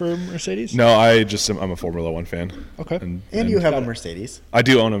shoot for Mercedes? No, I'm a Formula One fan. Okay. And you have a Got it. Mercedes. I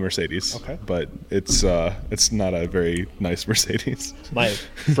do own a Mercedes. Okay. But it's not a very nice Mercedes. My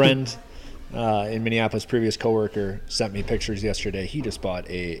friend in Minneapolis, previous coworker, sent me pictures yesterday. He just bought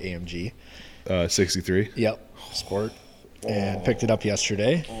a AMG. 63. Yep, Sport, and picked it up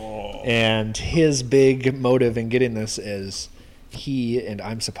yesterday. And his big motive in getting this is he and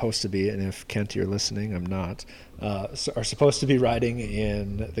I'm supposed to be, and if Kent you're listening, I'm not, are supposed to be riding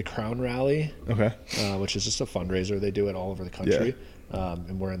in the Crown Rally, Okay. which is just a fundraiser. They do it all over the country.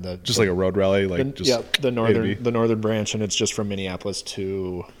 And we're in the Just like a road rally, like the, just yeah, the A to B? northern branch, and it's just from Minneapolis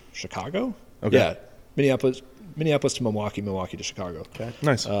to Chicago. Okay. Yeah, Minneapolis to Milwaukee, Milwaukee to Chicago. Okay.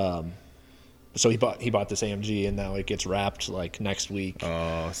 Nice. So he bought this AMG, and now it gets wrapped like next week.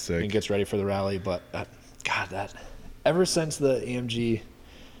 Oh, sick. And gets ready for the rally. But that ever since the AMG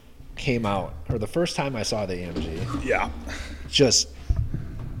came out, or the first time I saw the AMG, Yeah. just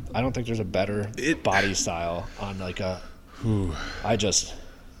I don't think there's a better body style on like a. I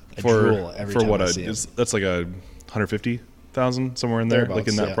drool every time what I see it. that's like a 150,000 somewhere in there, like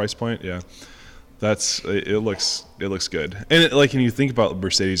in Thereabouts, that yeah. price point. Yeah, it looks good. And like when you think about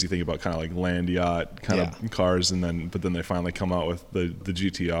Mercedes, you think about kind of like land yacht kind of cars, but then they finally come out with the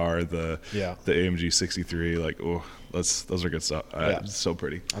GTR, the AMG 63. Like, oh, those are good stuff. It's so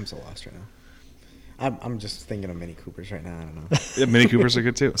pretty. I'm so lost right now. I'm just thinking of Mini Coopers right now. I don't know. Yeah, Mini Coopers are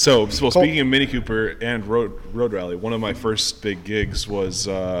good too. So speaking of Mini Cooper and road rally, one of my first big gigs was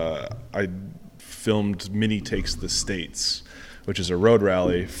I filmed Mini Takes the States, which is a road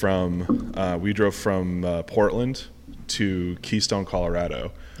rally from we drove from Portland to Keystone,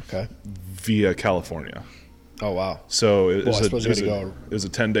 Colorado, via California. Oh wow! So it was I suppose you had to go. It was a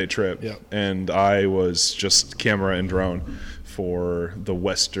 10-day trip, Yep. and I was just camera and drone for the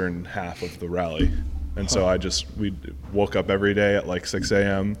western half of the rally. And so we woke up every day at like 6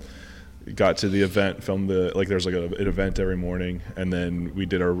 a.m., got to the event, filmed there's like an event every morning, and then we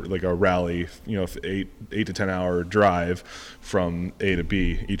did a rally, 8 to 10 hour drive from A to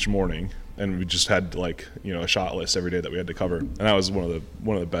B each morning, and we just had a shot list every day that we had to cover, and that was one of the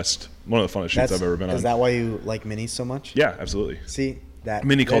funnest shoots I've ever been on. Is that why you like minis so much? Yeah, absolutely. See that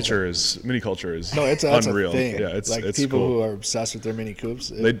Mini culture is No, it's unreal. a thing. Yeah, it's people cool. who are obsessed with their Mini Coupes.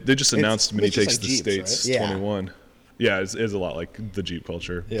 They just announced Mini it's just Takes like the Jeeps, States right? Yeah. 21. Yeah, it's a lot like the Jeep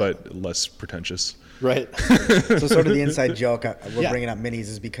culture, but less pretentious. Right. So sort of the inside joke we're Yeah. bringing up minis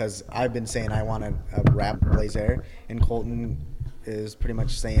is because I've been saying I want a wrap Blazer, and Colton is pretty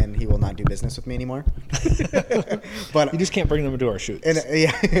much saying he will not do business with me anymore. But You just can't bring them to our shoots. and, yeah, You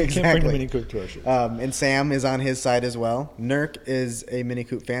can't bring the exactly. Mini Coupe to our shoots. And Sam is on his side as well. Nurk is a Mini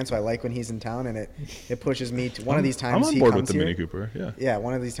Coupe fan, so I like when he's in town, and it pushes me to one of these times I'm on he board comes with the here. Mini Cooper. Yeah, Yeah,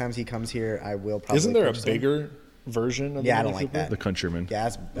 one of these times he comes here, I will probably. Isn't there a purchase one. bigger version of the Yeah, I Mini don't like Cooper? that. the Countryman. Yeah,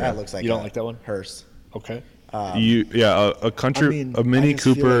 that looks like You don't like that one? Hearse. Okay. A Mini I just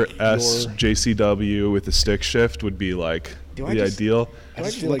feel Cooper like S you're- JCW with the stick shift would be like Do I the just- ideal. Do I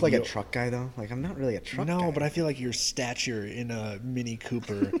just feel look like a you- truck guy though? Like I'm not really a truck guy. No, but I feel like your stature in a Mini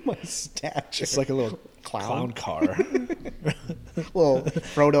Cooper, my stature. it's like a little Clown? clown car. Well,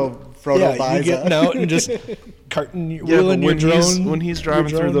 Frodo yeah, you buys getting a. out and just carting, Yeah, wheeling but your drone. when he's your driving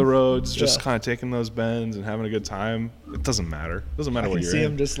through drone. the roads, just Yeah. kind of taking those bends and having a good time, it doesn't matter. It doesn't matter I what can you're see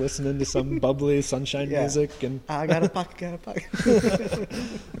in. him just listening to some bubbly sunshine Yeah. music, and I got a pocket.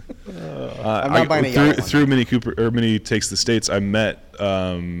 I'm not buying a yellow one. through Mini Cooper or Mini Takes the States. I met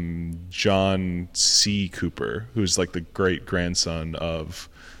John C. Cooper, who's like the great grandson of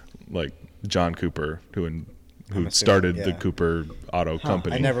like John Cooper, who started the yeah. Cooper Auto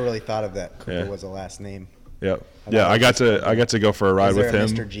Company. I never really thought of that. Cooper Yeah. was a last name. Yep. I Yeah, thought I got that to go for a ride Is there with a him.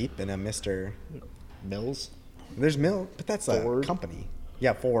 Mr. Jeep and a Mr. Mills. There's Mill, but that's a Ford. company.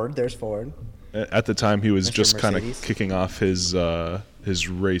 Yeah, Ford. There's Ford. At the time, he was Mr. just kind of Mercedes. kicking off his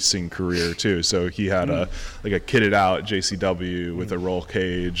racing career too. So he had a kitted out JCW with a roll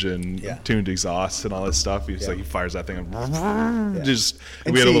cage and Yeah. tuned exhaust and all this stuff. He's Yeah. he fires that thing up. Yeah. Just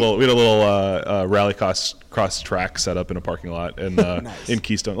And we had a see- little rally cross track set up in a parking lot in Nice. in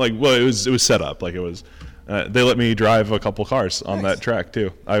Keystone. It was set up like it was. They let me drive a couple cars on Nice. that track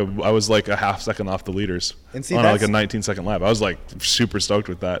too. I was like a half second off the leaders And see, on like a that's- 19-second lap. I was like super stoked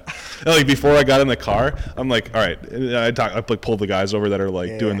with that. And, like before I got in the car, I'm like, all right. I pulled the guys over that are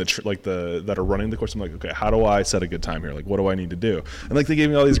like doing that are running the course. I'm like, okay, how do I set a good time here? Like, what do I need to do? And like they gave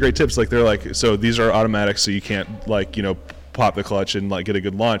me all these great tips. Like they're like, so these are automatic, so you can't pop the clutch and like get a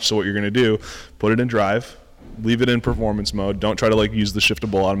good launch. So what you're gonna do, put it in drive. Leave it in performance mode. Don't try to use the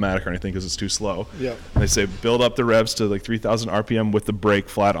shiftable automatic or anything because it's too slow. Yep. They say build up the revs to 3,000 RPM with the brake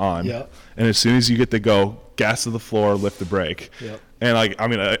flat on. Yep. And as soon as you get the go, gas to the floor, lift the brake. Yep. And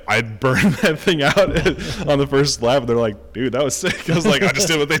I burned that thing out on the first lap. And they're like, dude, that was sick. I was like, I just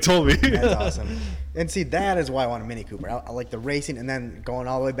did what they told me. That's awesome. And see, that is why I want a Mini Cooper. I like the racing, and then going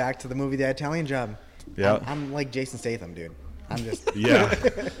all the way back to the movie The Italian Job. Yeah. I'm like Jason Statham, dude. I'm just. Yeah.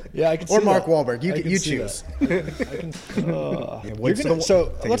 Yeah, I can see Or Mark that. Wahlberg. I can You see choose. that. Yeah, You're what's gonna, the- so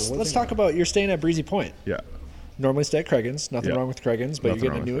take it let's to the let's living talk about you're staying at Breezy Point. Yeah. Normally stay at Craigans. Nothing Yeah. wrong with Craigans, but Nothing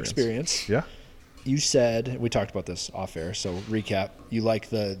you're wrong getting a new with Craigans. experience. Yeah. you said, we talked about this off air, so recap, you like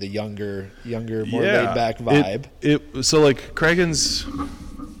the younger, more laid back vibe. So like Craigan's,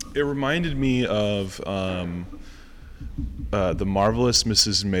 it reminded me of the Marvelous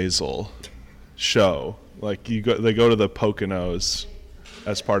Mrs. Maisel show. Like they go to the Poconos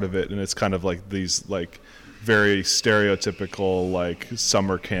as part of it, and it's kind of like these like very stereotypical like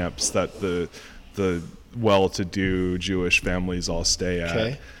summer camps that the well-to-do Jewish families all stay at.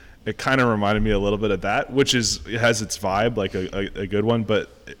 Okay. It kind of reminded me a little bit of that, which it has its vibe, like a good one, but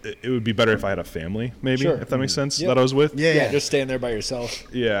it would be better if I had a family, maybe, Sure. if that makes sense, Yep. that I was with. Yeah, just staying there by yourself.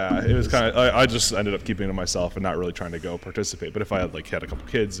 Yeah, it was kind of, I just ended up keeping it to myself and not really trying to go participate. But if I had had a couple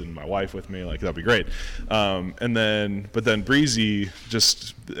kids and my wife with me, like that'd be great. But then Breezy,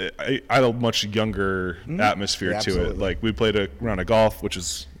 just, I had a much younger atmosphere Yeah, to it. absolutely. Like we played a round of golf, which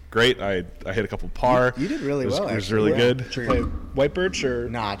is great. I hit a couple par. You did really well, It was actually. really Yeah. good. Did you play white birch or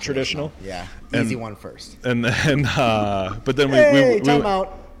Nah, traditional? Yeah, And- easy one first. And then, but then Hey, we time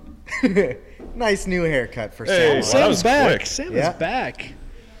out. Nice new haircut for Hey, Sam. that was quick. Sam Yeah. is back.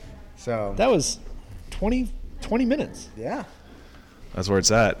 So That was 20 minutes. yeah, That's where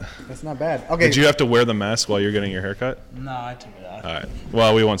it's at. that's not bad. Okay, Did you have to wear the mask while you're getting your haircut? No, I took it off. All right.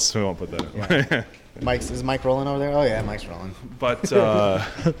 Well, we won't put that in. is Mike rolling over there? Oh yeah, Mike's rolling. But So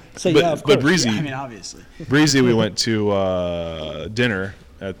but Breezy, I mean, obviously. Breezy, we went to dinner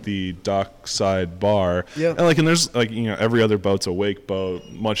at the Dockside Bar. Yeah. And there's every other boat's a wake boat,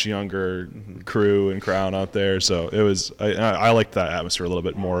 much younger crew and crowd out there. So it was I liked that atmosphere a little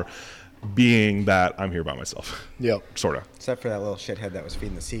bit more, being that I'm here by myself. Yep. Sort of. Except for that little shithead that was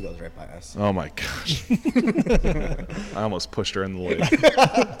feeding the seagulls right by us. Oh my gosh. I almost pushed her in the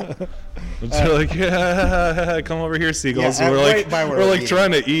lake. It's like, yeah, come over here, seagulls. Yeah, And right by where we're we're like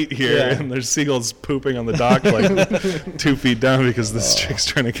trying to eat here, Yeah. and there's seagulls pooping on the dock like 2 feet down because this chick's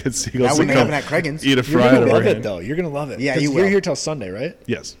trying to get seagulls That to wouldn't come happen at Craigan's. eat a You're fry going out to of our love it, hand. though. You're going to love it. Yeah, 'Cause you You're will. here till Sunday, right?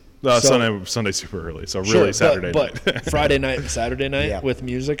 Yes. So- Sunday super early, so Sure, really Saturday but night. Friday night and Saturday night Yeah. with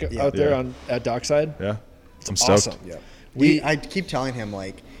music out there Yeah. at Dockside. Yeah. I'm stoked. Awesome. Yeah. I keep telling him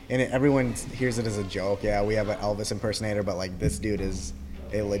and everyone hears it as a joke. Yeah, we have an Elvis impersonator, but this dude is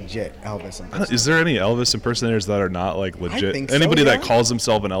a legit Elvis impersonator. Is there any Elvis impersonators that are not legit? think so, Anybody that yeah. calls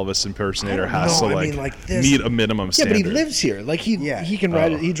himself an Elvis impersonator I don't has know. to I mean, this- meet a minimum Yeah, standard. but he lives here. Yeah. He can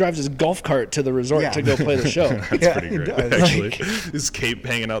ride it. He drives his golf cart to the resort Yeah. to go play the show. That's Yeah, pretty he great, does. actually. His cape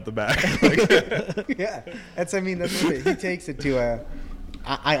hanging out the back. Yeah, that's what he takes it to a.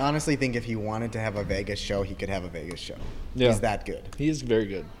 I honestly think if he wanted to have a Vegas show, he could have a Vegas show. Yeah. He's that good. He is very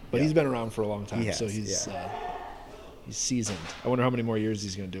good, but Yeah. he's been around for a long time, He so has, he's yeah. he's seasoned. I wonder how many more years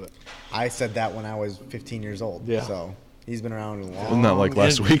he's going to do it. I said that when I was 15 years old. Yeah. So he's been around a long. Wasn't that like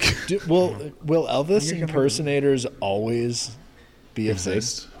last And week? Will Elvis You're gonna- impersonators always be a thing?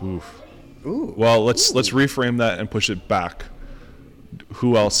 Exist? Oof. Ooh. Well, let's reframe that and push it back.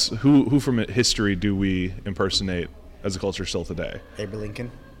 Who else? Who from history do we impersonate as a culture still today? Abraham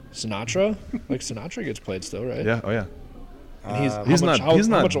Lincoln. Sinatra? Like Sinatra gets played still, right? Yeah. Oh yeah. And he's He's how much, not. how, he's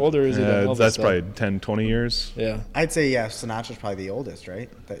how not. much older is he than Elvis? That's though? probably 10, 20 years. Yeah. I'd say Sinatra's probably the oldest, right?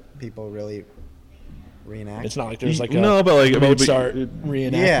 That people really reenact. It's not like there's like a No, but like, I mean, but- Mozart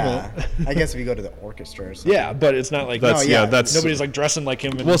reenactment. Yeah, I guess if you go to the orchestra or something. Yeah, but it's not like That's No, yeah, that's nobody's like dressing like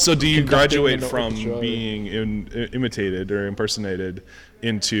him. And Well, so do you conducting graduate an from orchestra. being imitated or impersonated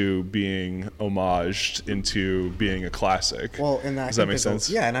into being homaged into being a classic? Well, and I Does think that make there's sense?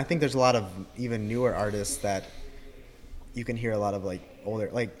 Yeah, and I think there's a lot of even newer artists that you can hear a lot of older,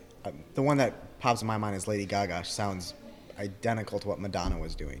 the one that pops in my mind is Lady Gaga. She sounds identical to what Madonna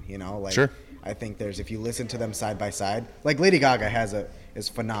was doing. Sure. I think if you listen to them side by side, Lady Gaga is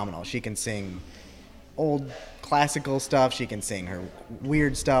phenomenal. She can sing old classical stuff. She can sing her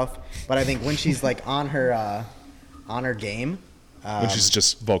weird stuff. But I think when she's on her game, When she's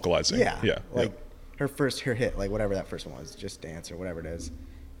just vocalizing. yeah, Yeah. her hit, whatever that first one was, Just Dance or whatever it is.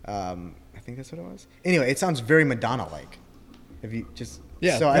 I think that's what it was. Anyway, it sounds very Madonna-like. If you just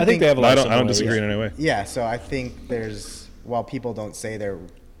Yeah, so I think they have a No, lot I of don't similarities. disagree in any way. yeah. So I think while people don't say they're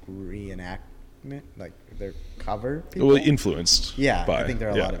reenactment, they're cover people. Well, influenced. Yeah, by, I think there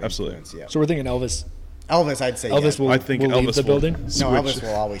are a lot of absolutely. influence. Yeah. So we're thinking Elvis. Elvis, I'd say Elvis yeah. will. I think will leave Elvis the will building. No, switch. Elvis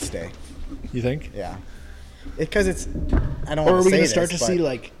will always stay. You think? Yeah, because it's. I don't. Or want are to we say going to start this, to see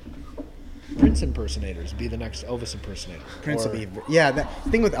but Prince impersonators be the next Elvis impersonator? Prince Or- would be. Yeah, the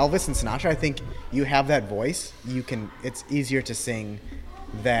thing with Elvis and Sinatra, I think you have that voice. It's easier to sing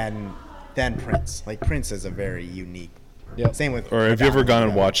than Prince. Prince is a very unique. Yep. Same with. Or have you ever Madonna, gone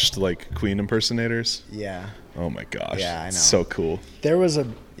and yeah. watched Queen impersonators? Yeah, Oh my gosh. Yeah, I know. So cool. There was a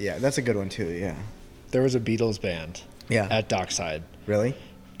yeah, that's a good one too. Yeah. Beatles band. Yeah. At Dockside. Really?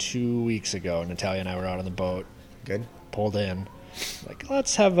 2 weeks ago. Natalia and I were out on the boat, Good. pulled in, like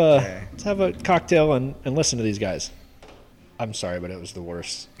let's have a cocktail and listen to these guys. I'm sorry, but it was the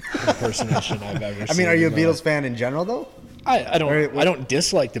worst impersonation I've ever seen. I mean, are you a in my Beatles life. fan in general, though? I don't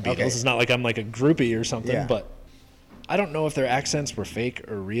dislike the Beatles. Okay. It's not like I'm like a groupie or something, Yeah. but I don't know if their accents were fake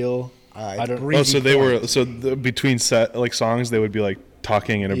or real. I don't. Breezy Oh, so they point. were between set like songs they would be like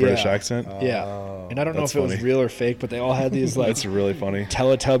talking in a British accent. Yeah, and I don't know That's if it was funny. real or fake, but they all had these like That's really funny.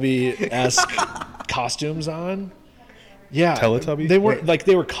 Teletubby-esque costumes on. Yeah, Teletubby? They weren't like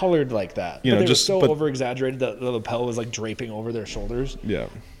they were colored like that. You know, but they just- were so but- over exaggerated that the lapel was like draping over their shoulders. Yeah.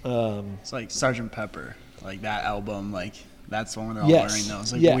 It's like Sgt. Pepper, like that album, like that's the one where they're all Yes. wearing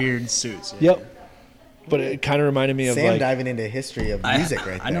those like Yeah. weird suits. Yeah. Yep. But it kind of reminded me of Sam like diving into history of music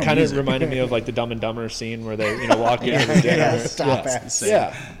right there. I know. kind of music. reminded me of like the Dumb and Dumber scene where they walk in. the dinner. Yeah, stop yeah. it.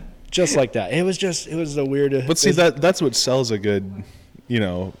 Yeah, just like that. It was the weird. But see that's what sells a good,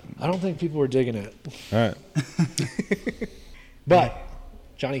 I don't think people were digging it. all right. But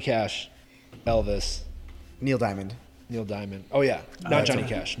Johnny Cash, Elvis, Neil Diamond. Neil Diamond. Oh yeah, not Johnny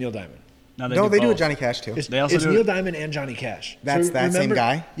Cash. Neil Diamond. No, No, they do both. with Johnny Cash too. It's, They also it's do Neil it- Diamond and Johnny Cash. That's that same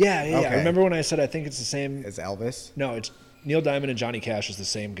guy? Yeah. Okay. Remember when I said I think it's the same? Is Elvis? No, it's Neil Diamond and Johnny Cash is the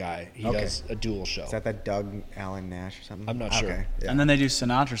same guy. He Okay. does a dual show. Is that Doug Allen Nash or something? I'm not sure. Okay. Yeah. And then they do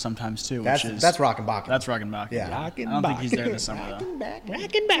Sinatra sometimes too, That's- which is that's Rockenbacken. That's Rockenbacken. Yeah. I don't think he's there this summer though.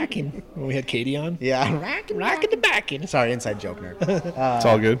 Rockin' backin'. When we had Katie on. Yeah. Rockin' the backin'. Sorry, inside joke nerd. It's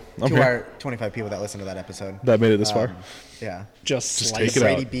all good. I'm To here. our 25 people that listened to that episode. That made it this far. Yeah. Just take slice it it.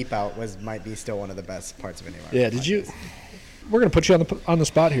 out. Brady beep out might be still one of the best parts of any of our Yeah. Did you? We're gonna put you on the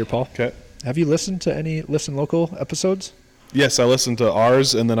spot here, Paul. Okay. Have you listened to any Listen Local episodes? Yes, I listened to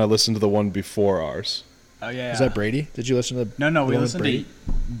ours and then I listened to the one before ours. Oh yeah. Is that Brady? Did you listen to the? No, the we one with listened Brady?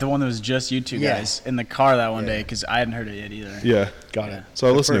 to the one that was just you two Yeah. guys in the car that one Yeah. day because I hadn't heard it yet either. Yeah. Got it. So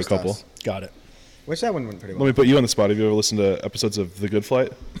I listened to a First couple. Us. Got it. Which that one went pretty Let well. me put you on the spot. Have you ever listened to episodes of The Good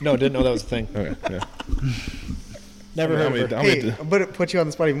Flight? No, didn't know that was a thing. Okay. Yeah. Never heard of her. Hey, but it put you on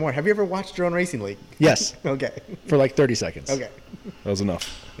the spot even more. Have you ever watched Drone Racing League? Yes, Okay. for like 30 seconds. Okay. That was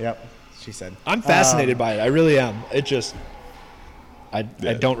enough. Yep. She said. I'm fascinated by it. I really am. It just, I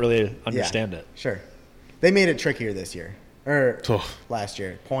don't really Yeah, understand it. Sure. They made it trickier this year. Or Oh. last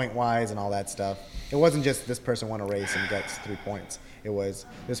year, point wise and all that stuff. It wasn't just this person won a race and gets 3 points. It was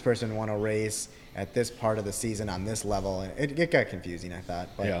this person won a race at this part of the season on this level. And it got confusing, I thought.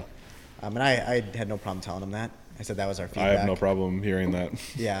 But, Yeah. And I had no problem telling them that. I said that was our I feedback. have no problem hearing that.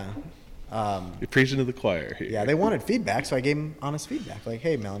 Yeah. You're preaching to the choir here. Yeah, they wanted feedback, so I gave them honest feedback. Like,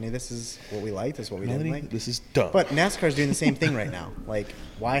 hey, Melanie, this is what we liked, this is what we Melanie, didn't like. this is dumb. But NASCAR's doing the same thing right now. Like,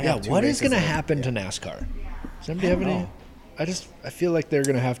 why Yeah, have two what is races going to in- happen yeah. to NASCAR? Does anybody have don't any? know. I feel like they're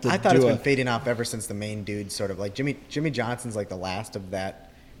going to have to I thought do it's a, been fading off ever since the main dude sort of like Jimmy Johnson's like the last of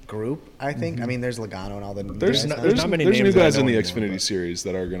that group. I think. I mean, there's Logano and all the. There's guys now. there's not many new names that I guys in know the anymore, Xfinity but- series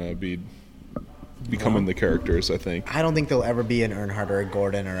that are going to be becoming the characters, I think. I don't think there'll ever be an Earnhardt or a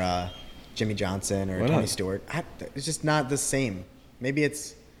Gordon or a Jimmy Johnson or Why a Tony not? Stewart. It's just not the same. Maybe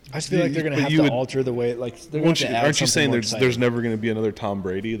it's. I just feel like they're going to But have you to would- alter the way, like, they're going Aren't to you, add aren't you something saying more there's exciting. never going to be another Tom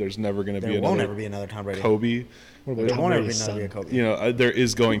Brady? There's never going to be There another won't ever be another Tom Brady. Kobe. What about There Tom won't ever be Brady's another son? Kobe. You know, there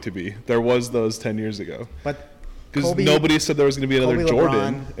is going to be. There was those 10 years ago. But Because Kobe- nobody said there was going to be another Kobe,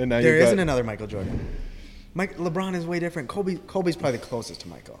 Jordan, LeBron, and now there you've isn't got another Michael Jordan. LeBron is way different. Kobe's probably the closest to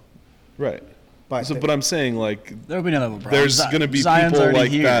Michael. right. But But I'm saying like There'll be another LeBron. there's going to be Zion's people already like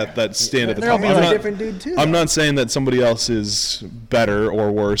here. that stand at the There'll top. be I'm like- not, different dude too. I'm though. not saying that somebody else is better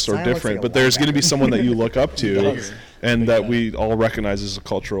or worse or Zion looks different, like a but there's going to be linebacker. someone that you look up to does. and that we all recognize as a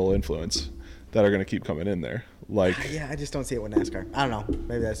cultural influence that are going to keep coming in there. Like, Yeah, I just don't see it with NASCAR. I don't know.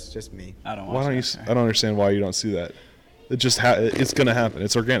 Maybe that's just me. I don't watch why don't you? NASCAR. I don't understand why you don't see that. It just it's going to happen.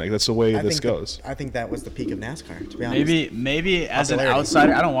 It's organic. That's the way this goes. I think that was the peak of NASCAR. To be honest. Maybe as an Popularity.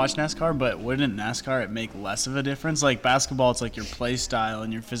 outsider, I don't watch NASCAR, but wouldn't NASCAR it make less of a difference? Like basketball, it's like your play style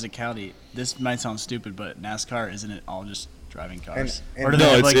and your physicality. This might sound stupid, but NASCAR isn't it all just driving cars? And- Or do they No,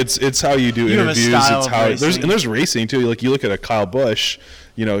 have, like- it's how you do You have a interviews. style It's of how racing. there's racing too. Like you look at a Kyle Busch,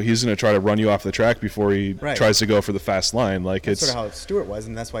 you know, he's going to try to run you off the track before he Right. tries to go for the fast line. Like That's it's sort of how Stewart was,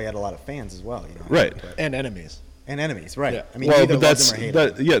 and that's why he had a lot of fans as well. You know. Right. But- And enemies. and enemies, right? Yeah. I mean, well, either but love that's them or hate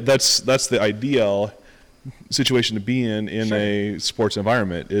them. that's the ideal situation to be in Sure. a sports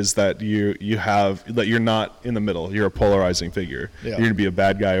environment is that you're not in the middle. You're a polarizing figure. Yeah. You're going to be a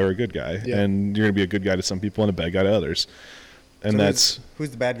bad guy or a good guy, Yeah. and you're going to be a good guy to some people and a bad guy to others. And So that's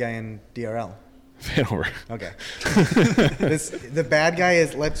who's the bad guy in DRL? Vanover. Okay. The bad guy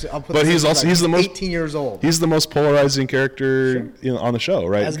is I'll put. But this he's in also- he's the most- 18 years old. He's the most polarizing character on the show,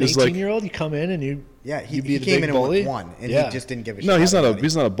 right? As an 'Cause, like, 18-year-old, you come in and you Yeah, he You be the came big in bully? with one, and Yeah. he just didn't give a shit. No, he's about not a anybody.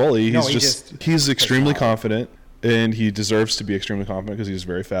 he's not a bully. No, He's extremely personality. confident, and he deserves to be extremely confident because he's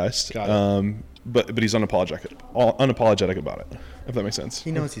very fast. Got it. But he's unapologetic about it, if that makes sense.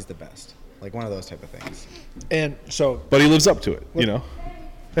 He knows he's the best. Like one of those type of things. And so But he lives up to it, you know.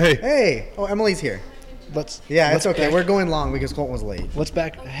 Hey, Hey, oh, Emily's here. let's Yeah, let's it's okay. back- We're going long because Colton was late. Let's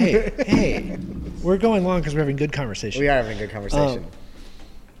back. Hey, we're going long because we're having good conversation. We are having a good conversation.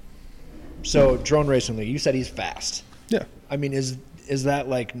 So drone racing league, you said he's fast. yeah. I mean, is that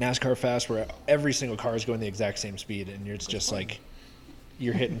like NASCAR fast, where every single car is going the exact same speed, and it's just like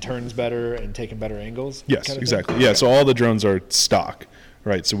you're hitting turns better and taking better angles? Yes, kind of exactly. thing? Yeah, so all the drones are stock,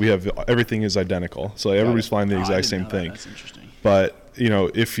 right? So we have everything is identical. So everybody's flying the Oh, I exact didn't same know that. thing. That's interesting. But you know,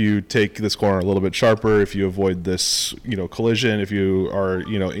 if you take this corner a little bit sharper, if you avoid this, you know, collision, if you are,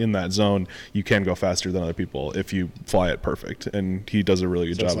 you know, in that zone, you can go faster than other people if you fly it perfect. And he does a really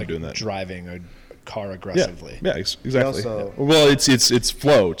good So it's job like of doing that. driving a car Yeah, aggressively. yeah, exactly. also- Well, it's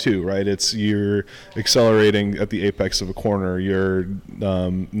flow too, right? It's you're accelerating at the apex of a corner. You're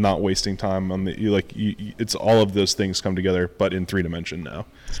not wasting time on the it's all of those things come together, but in 3D now.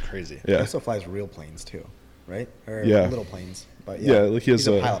 It's crazy. He Yeah, also flies real planes too, right? Or Yeah. little planes. But yeah. yeah, Like he has he's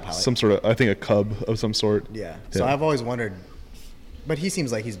a pilot. some sort of, I think, a cub of some sort. Yeah. So I've always wondered, but he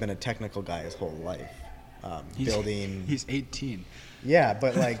seems like he's been a technical guy his whole life, building. He's 18. Yeah,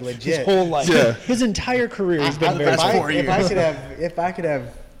 but like legit. His whole life, Yeah. his entire career has been very. if I could have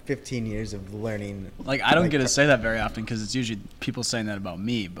 15 years of learning. Like I don't get to say that very often because it's usually people saying that about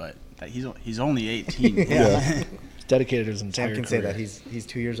me, but that he's only 18. Yeah. He's dedicated his entire Sam can career. say that he's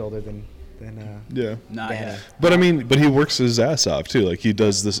 2 years older than Yeah. Not Vanna. yet. But I mean, but he works his ass off too. Like he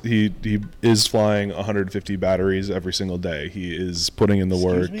does this. He is flying 150 batteries every single day. He is putting in the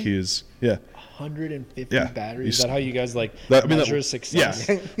Excuse work. me? He is 150 Yeah. batteries. He's- Is that how you guys like that, I mean, measure that, success?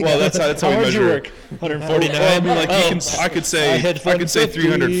 Yeah. Well, that's how How we hard measure. you work? 149. Well, I mean, like you can. I could I say hit I could say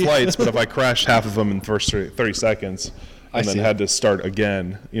 300 150. flights, but if I crashed half of them in the first 30 seconds I and then see. had to start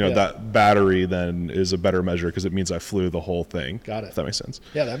again, you know, Yeah. that battery then is a better measure because it means I flew the whole thing. Got it. If that makes sense.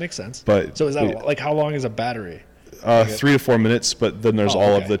 Yeah, that makes sense. But- so is that but- like how long is a battery? 3 to 4 minutes, but then there's Oh,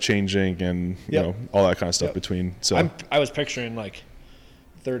 all okay. of the changing and you Yep. know all that kind of stuff Yep. between. So I was picturing like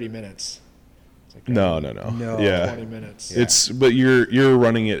 30 minutes. It's like, no. No. Yeah. 20 minutes. It's but you're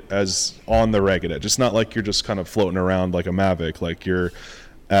running it as on the ragged edge. It's not like you're just kind of floating around like a Mavic. Like you're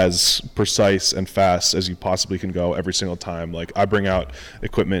as precise and fast as you possibly can go every single time. Like I bring out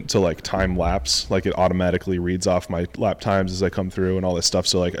equipment to like time lapse, like it automatically reads off my lap times as I come through and all this stuff.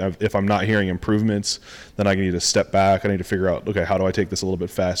 So like if I'm not hearing improvements, then I need to step back. I need to figure out, okay, how do I take this a little bit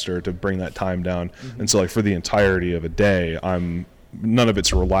faster to bring that time down? And so like for the entirety of a day, none of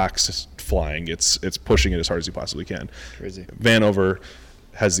it's relaxed flying. It's pushing it as hard as you possibly can. Crazy. Vanover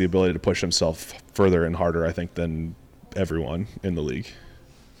has the ability to push himself further and harder, I think, than everyone in the league.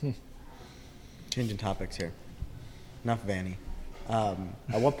 Changing topics here. Enough Vanny. At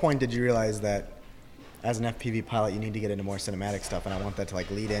what point did you realize that as an FPV pilot you need to get into more cinematic stuff? And I want that to like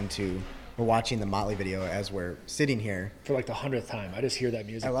lead into we're watching the Motley video as we're sitting here. For like the 100th time, I just hear that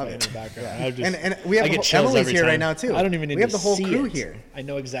music I love playing it. in the background. Yeah. I just, And we have I the get whole- chills Emily's every here right time. now, too. I don't even need We have to the whole see crew it. here. I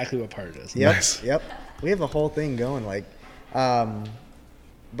know exactly what part it is. Yep. Nice. Yep. We have the whole thing going. Like,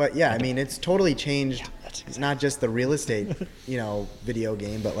 but yeah, I mean, it's totally changed. It's not just the real estate, video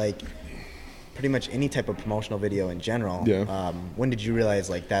game, but like pretty much any type of promotional video in general. Yeah. When did you realize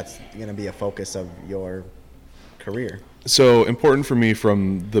like that's going to be a focus of your career? So important for me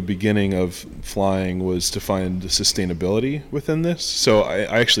from the beginning of flying was to find sustainability within this. So I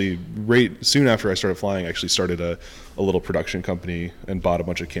actually, soon after I started flying, I actually started a little production company and bought a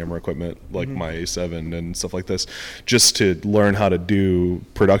bunch of camera equipment like my A7 and stuff like this, just to learn how to do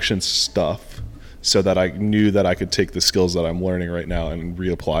production stuff so that I knew that I could take the skills that I'm learning right now and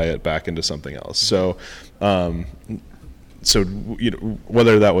reapply it back into something else. So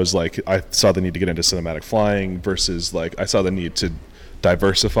whether that was like I saw the need to get into cinematic flying versus like I saw the need to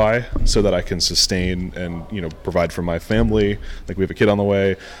diversify so that I can sustain and provide for my family, like we have a kid on the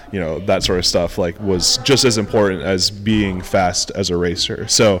way, that sort of stuff like was just as important as being fast as a racer.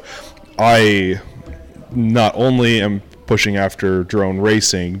 So I not only am pushing after drone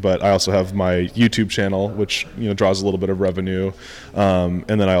racing, but I also have my YouTube channel, which draws a little bit of revenue, and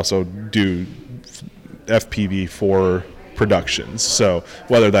then I also do FPV for productions. So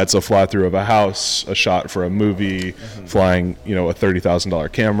whether that's a fly through of a house, a shot for a movie, flying a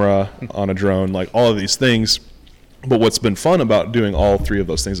 $30,000 camera on a drone, like all of these things. But what's been fun about doing all three of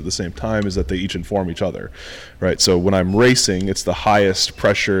those things at the same time is that they each inform each other, right? So when I'm racing, it's the highest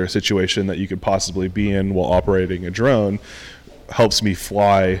pressure situation that you could possibly be in while operating a drone. helps me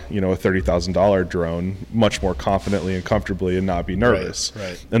fly, a $30,000 drone much more confidently and comfortably and not be nervous.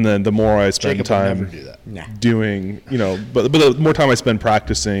 Right. And then the more I spend Jacob will time never do that. Nah. doing, but the more time I spend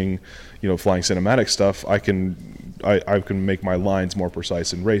practicing, flying cinematic stuff, I can make my lines more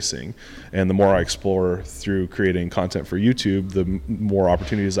precise in racing. And the more I explore through creating content for YouTube, the more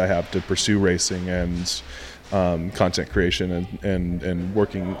opportunities I have to pursue racing and content creation and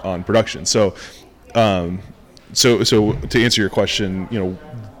working on production. So to answer your question,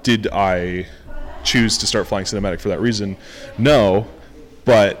 did I choose to start flying cinematic for that reason? No,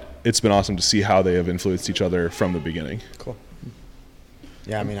 but it's been awesome to see how they have influenced each other from the beginning. Cool.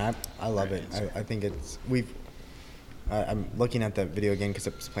 Yeah, I mean, I love it. I think it's I'm looking at that video again because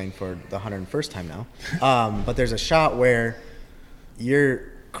it's playing for the 101st time now. But there's a shot where you're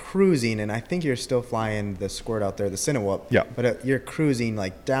cruising, and I think you're still flying the Squirt out there, the Cinewhoop. Yeah. But you're cruising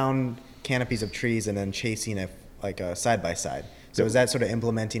like down canopies of trees and then chasing a side by side. So is that sort of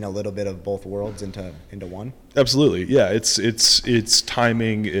implementing a little bit of both worlds into one? Absolutely, yeah. It's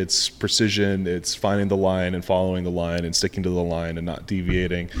timing, it's precision, it's finding the line and following the line and sticking to the line and not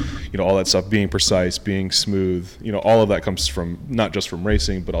deviating. All that stuff, being precise, being smooth. All of that comes from not just from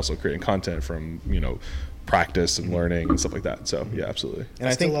racing, but also creating content from practice and learning and stuff like that. So yeah, absolutely. And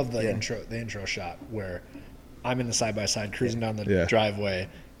I still love the intro shot where I'm in the side by side cruising down the driveway.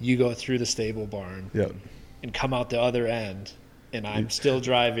 You go through the stable barn and come out the other end. And I'm still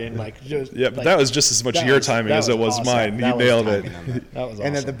driving, but that was just as much your timing as it was awesome. mine. You nailed it. That was awesome.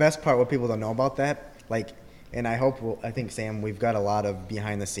 And then the best part, what people don't know about that, and I think, Sam, we've got a lot of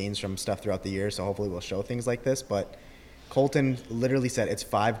behind the scenes from stuff throughout the year, so hopefully we'll show things like this. But Colton literally said, it's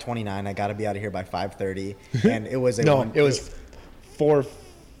 5:29. I got to be out of here by 5:30. And it was it was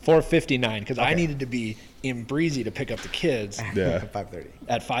 4:59 because I needed to be in Breezy to pick up the kids at 5:30.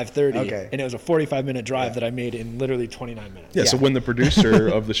 At 5:30. Okay. And it was a 45-minute drive that I made in literally 29 minutes. Yeah, so when the producer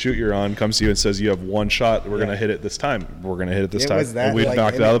of the shoot you're on comes to you and says, you have one shot, we're going to hit it this time. We're going to hit it this time. Was that, and we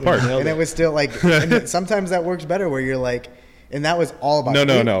knocked it out of the park. And it was still and sometimes that works better where you're like, and that was all about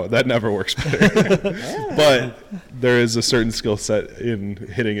No, that never works better. But there is a certain skill set in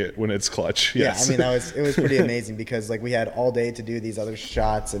hitting it when it's clutch. Yes. Yeah, I mean, it was pretty amazing because we had all day to do these other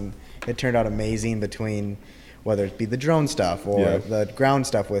shots, and it turned out amazing between whether it be the drone stuff or the ground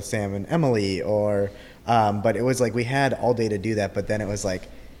stuff with Sam and Emily, or but it was we had all day to do that, but then it was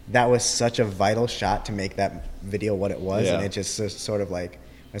that was such a vital shot to make that video what it was, and it just sort of I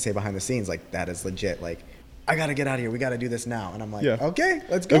say behind the scenes, that is legit, I got to get out of here. We got to do this now. And I'm okay,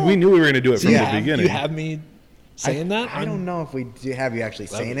 let's go. And we knew we were going to do it from the beginning. You have me saying that? I don't know if we do have you actually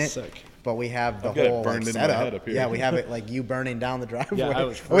saying it. Sick. But we have the I've got it whole burned in my setup. head up here. Yeah, we have it you burning down the driveway. Yeah, I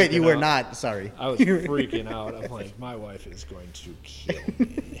was wait, you freaking were out. not. Sorry. I was freaking out. I'm like, my wife is going to kill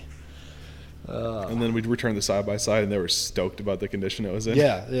me. And then we returned the side by side, and they were stoked about the condition it was in.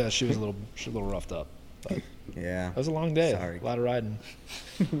 Yeah, she was a little roughed up. But Yeah. it was a long day. Sorry. A lot of riding.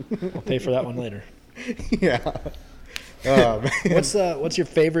 I'll pay for that one later. Yeah. What's your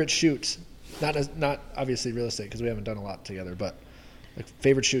favorite shoot? Not obviously real estate because we haven't done a lot together, but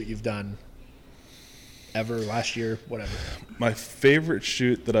favorite shoot you've done ever, last year, whatever. My favorite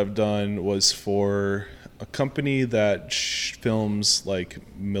shoot that I've done was for a company that films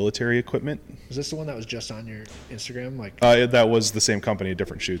military equipment. Is this the one that was just on your Instagram? That was the same company, a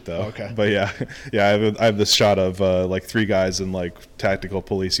different shoot though. Okay. But yeah, I have this shot of 3 guys in tactical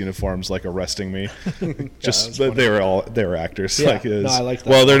police uniforms arresting me. Just they were actors. Yeah. No, I like that.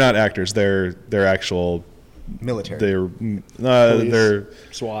 Well, they're not actors. They're actual Military. They're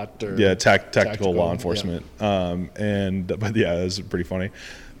SWAT or tactical law enforcement. But yeah, it was pretty funny.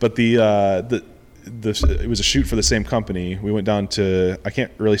 But it was a shoot for the same company. We went down to, I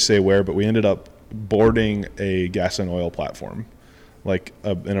can't really say where, but we ended up boarding a gas and oil platform,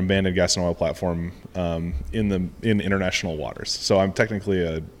 an abandoned gas and oil platform in international waters. So I'm technically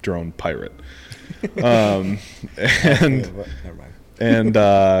a drone pirate. Never mind.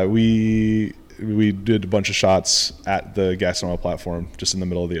 And we did a bunch of shots at the gas and oil platform just in the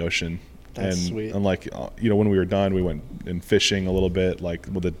middle of the ocean. That's sweet. And when we were done, we went in fishing a little bit,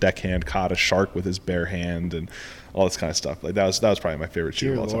 with a deckhand caught a shark with his bare hand and all this kind of stuff. That was probably my favorite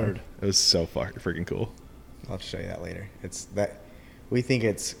shoot of all time. It was so freaking cool. I'll have to show you that later. It's that we think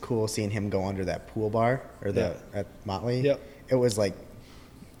it's cool seeing him go under that pool bar or at Motley. Yep. It was that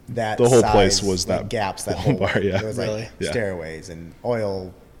the whole size, place was that gaps, that pool whole bar. Yeah. It was Really? stairways and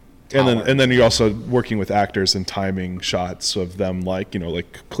oil. And then you're also working with actors and timing shots of them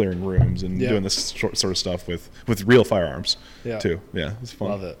clearing rooms and doing this sort of stuff with real firearms too. Yeah, it's fun.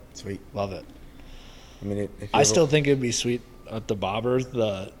 Love it. Sweet. Love it. I mean, I still think it'd be sweet at the bobber,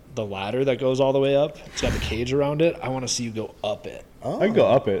 the the ladder that goes all the way up. It's got the cage around it. I want to see you go up it. I can go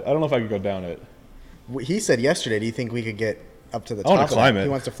up it. I don't know if I can go down it. He said yesterday, do you think we could get up to the I top? want to climb it. He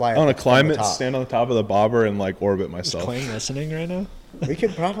wants to fly. I want to climb it, top. stand on the top of the bobber, and like orbit Is myself. Clayton listening right now? We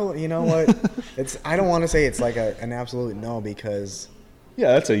could probably, you know what? I don't want to say it's like an absolute no because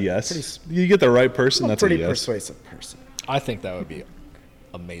Yeah, that's a yes. You get the right person, I'm a that's a pretty yes. persuasive person. I think that would be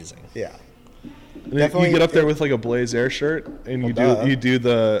amazing. Yeah. And then Definitely- you get up there with like a Blaze Air shirt, and Well, you do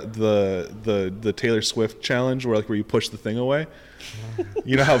the Taylor Swift challenge where you push the thing away.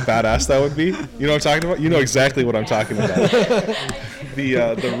 You know how badass that would be. You know what I'm talking about. You know exactly what I'm talking about.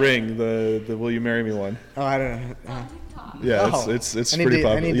 The ring, the Will You Marry Me one. Oh, I don't know. Yeah, Oh. it's I need pretty to-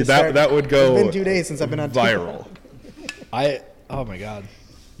 I popular. need to That start- that would go. It's been 2 days since I've been on viral. Oh my god.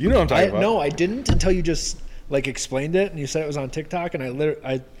 You know what I'm talking about. No, I didn't until you just like explained it and you said it was on TikTok and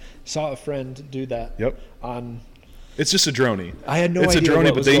I saw a friend do that. Yep. On It's just a droney. I had no it's idea a droney, what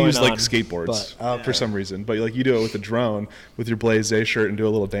but was they going use like on, skateboards but- for some reason. But like you do it with a drone with your Blaze A shirt and do a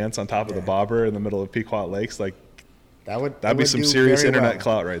little dance on top of the bobber in the middle of Pequot Lakes. Like That'd that'd be would some do serious very internet well.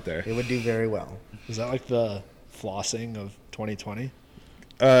 clout right there. It would do very well. is that like the flossing of 2020?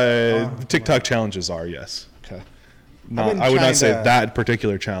 The TikTok challenges are yes. Okay. Not, been I would trying not say to- that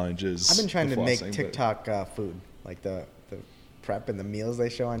particular challenge is. I've been trying the to make flossing, but- TikTok food, like the prep and the meals they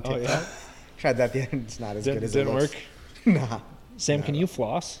show on Oh, TikTok. yeah? Tried that the end. It's not as good as Didn't it looks. work. Nah. Sam, can you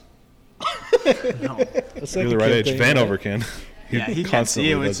floss? No. That's like You're the a right kid age. thing, Vanover right? can. Yeah, he can't see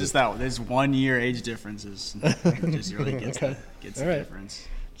constantly it. It's does just that there's 1 year age differences. Just really gets Okay. the All right. difference.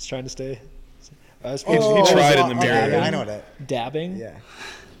 Just trying to stay. You tried in the mirror. Yeah, I know that. Dabbing. Yeah.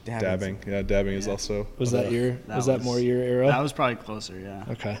 Dabbing. Yeah, dabbing is also. Was that your? That Was that more your era? That was probably closer. Yeah.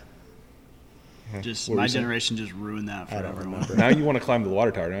 Okay. Just What were my you saying? generation just ruined that for I don't everyone. remember. Now you want to climb the water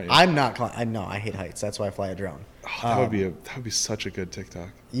tower, don't you? I'm not. I know. I hate heights. That's why I fly a drone. That would be such a good TikTok.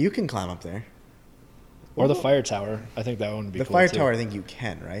 You can climb up there. Or the fire tower. I think that one would be The cool fire too. tower, I think you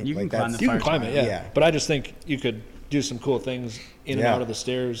can, right? You can climb that's- the You can fire climb tower. it, yeah. Yeah. But I just think you could do some cool things in and Yeah. out of the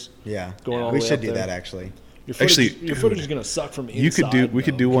stairs. Yeah. Going all the we way should up do there. that actually. Your footage, Actually, your footage is gonna suck from inside. You could do. We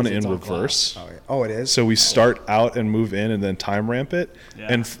could do though, one 'cause in it's on glass. reverse. Oh, yeah. Oh, it is. So we start out and move in, and then time ramp it, Yeah.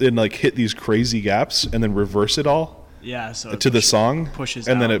 and like hit these crazy gaps, and then reverse it all Yeah. So it to the push- song, pushes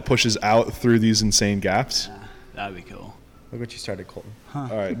and then out. it pushes out through these insane gaps. Yeah, that'd be cool. Look what you started, Colton. All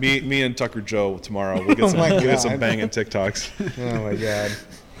right, me and Tucker Joe tomorrow. We'll get Oh some, my we'll get some God. banging TikToks. Oh my god.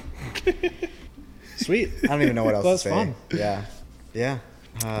 Sweet. I don't even know what else That's to say. fun. Yeah. Yeah.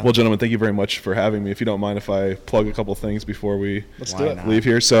 Well, gentlemen, thank you very much for having me. If you don't mind if I plug a couple things before we Let's Why do it. not? leave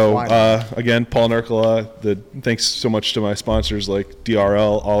here. So Why not? again, Paul Nurkala. Thanks so much to my sponsors like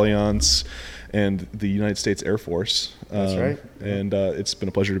DRL, Allianz, and the United States Air Force. That's right. And it's been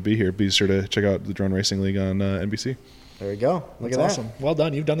a pleasure to be here. Be sure to check out the Drone Racing League on NBC. There we go. Look That's at awesome. Well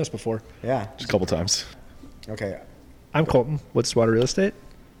done. You've done this before. that. Yeah. Just a couple times. Okay. I'm Colton with Swatter Real Estate.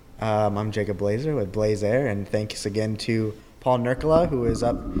 I'm Jacob Blazer with Blaze Air, and thanks again to Paul Nurkala, who is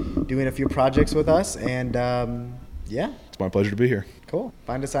up doing a few projects with us. And yeah, It's my pleasure to be here. cool.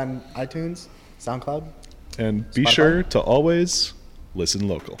 Find us on iTunes, SoundCloud. And be Spotify. sure to always listen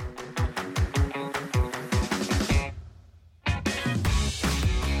local.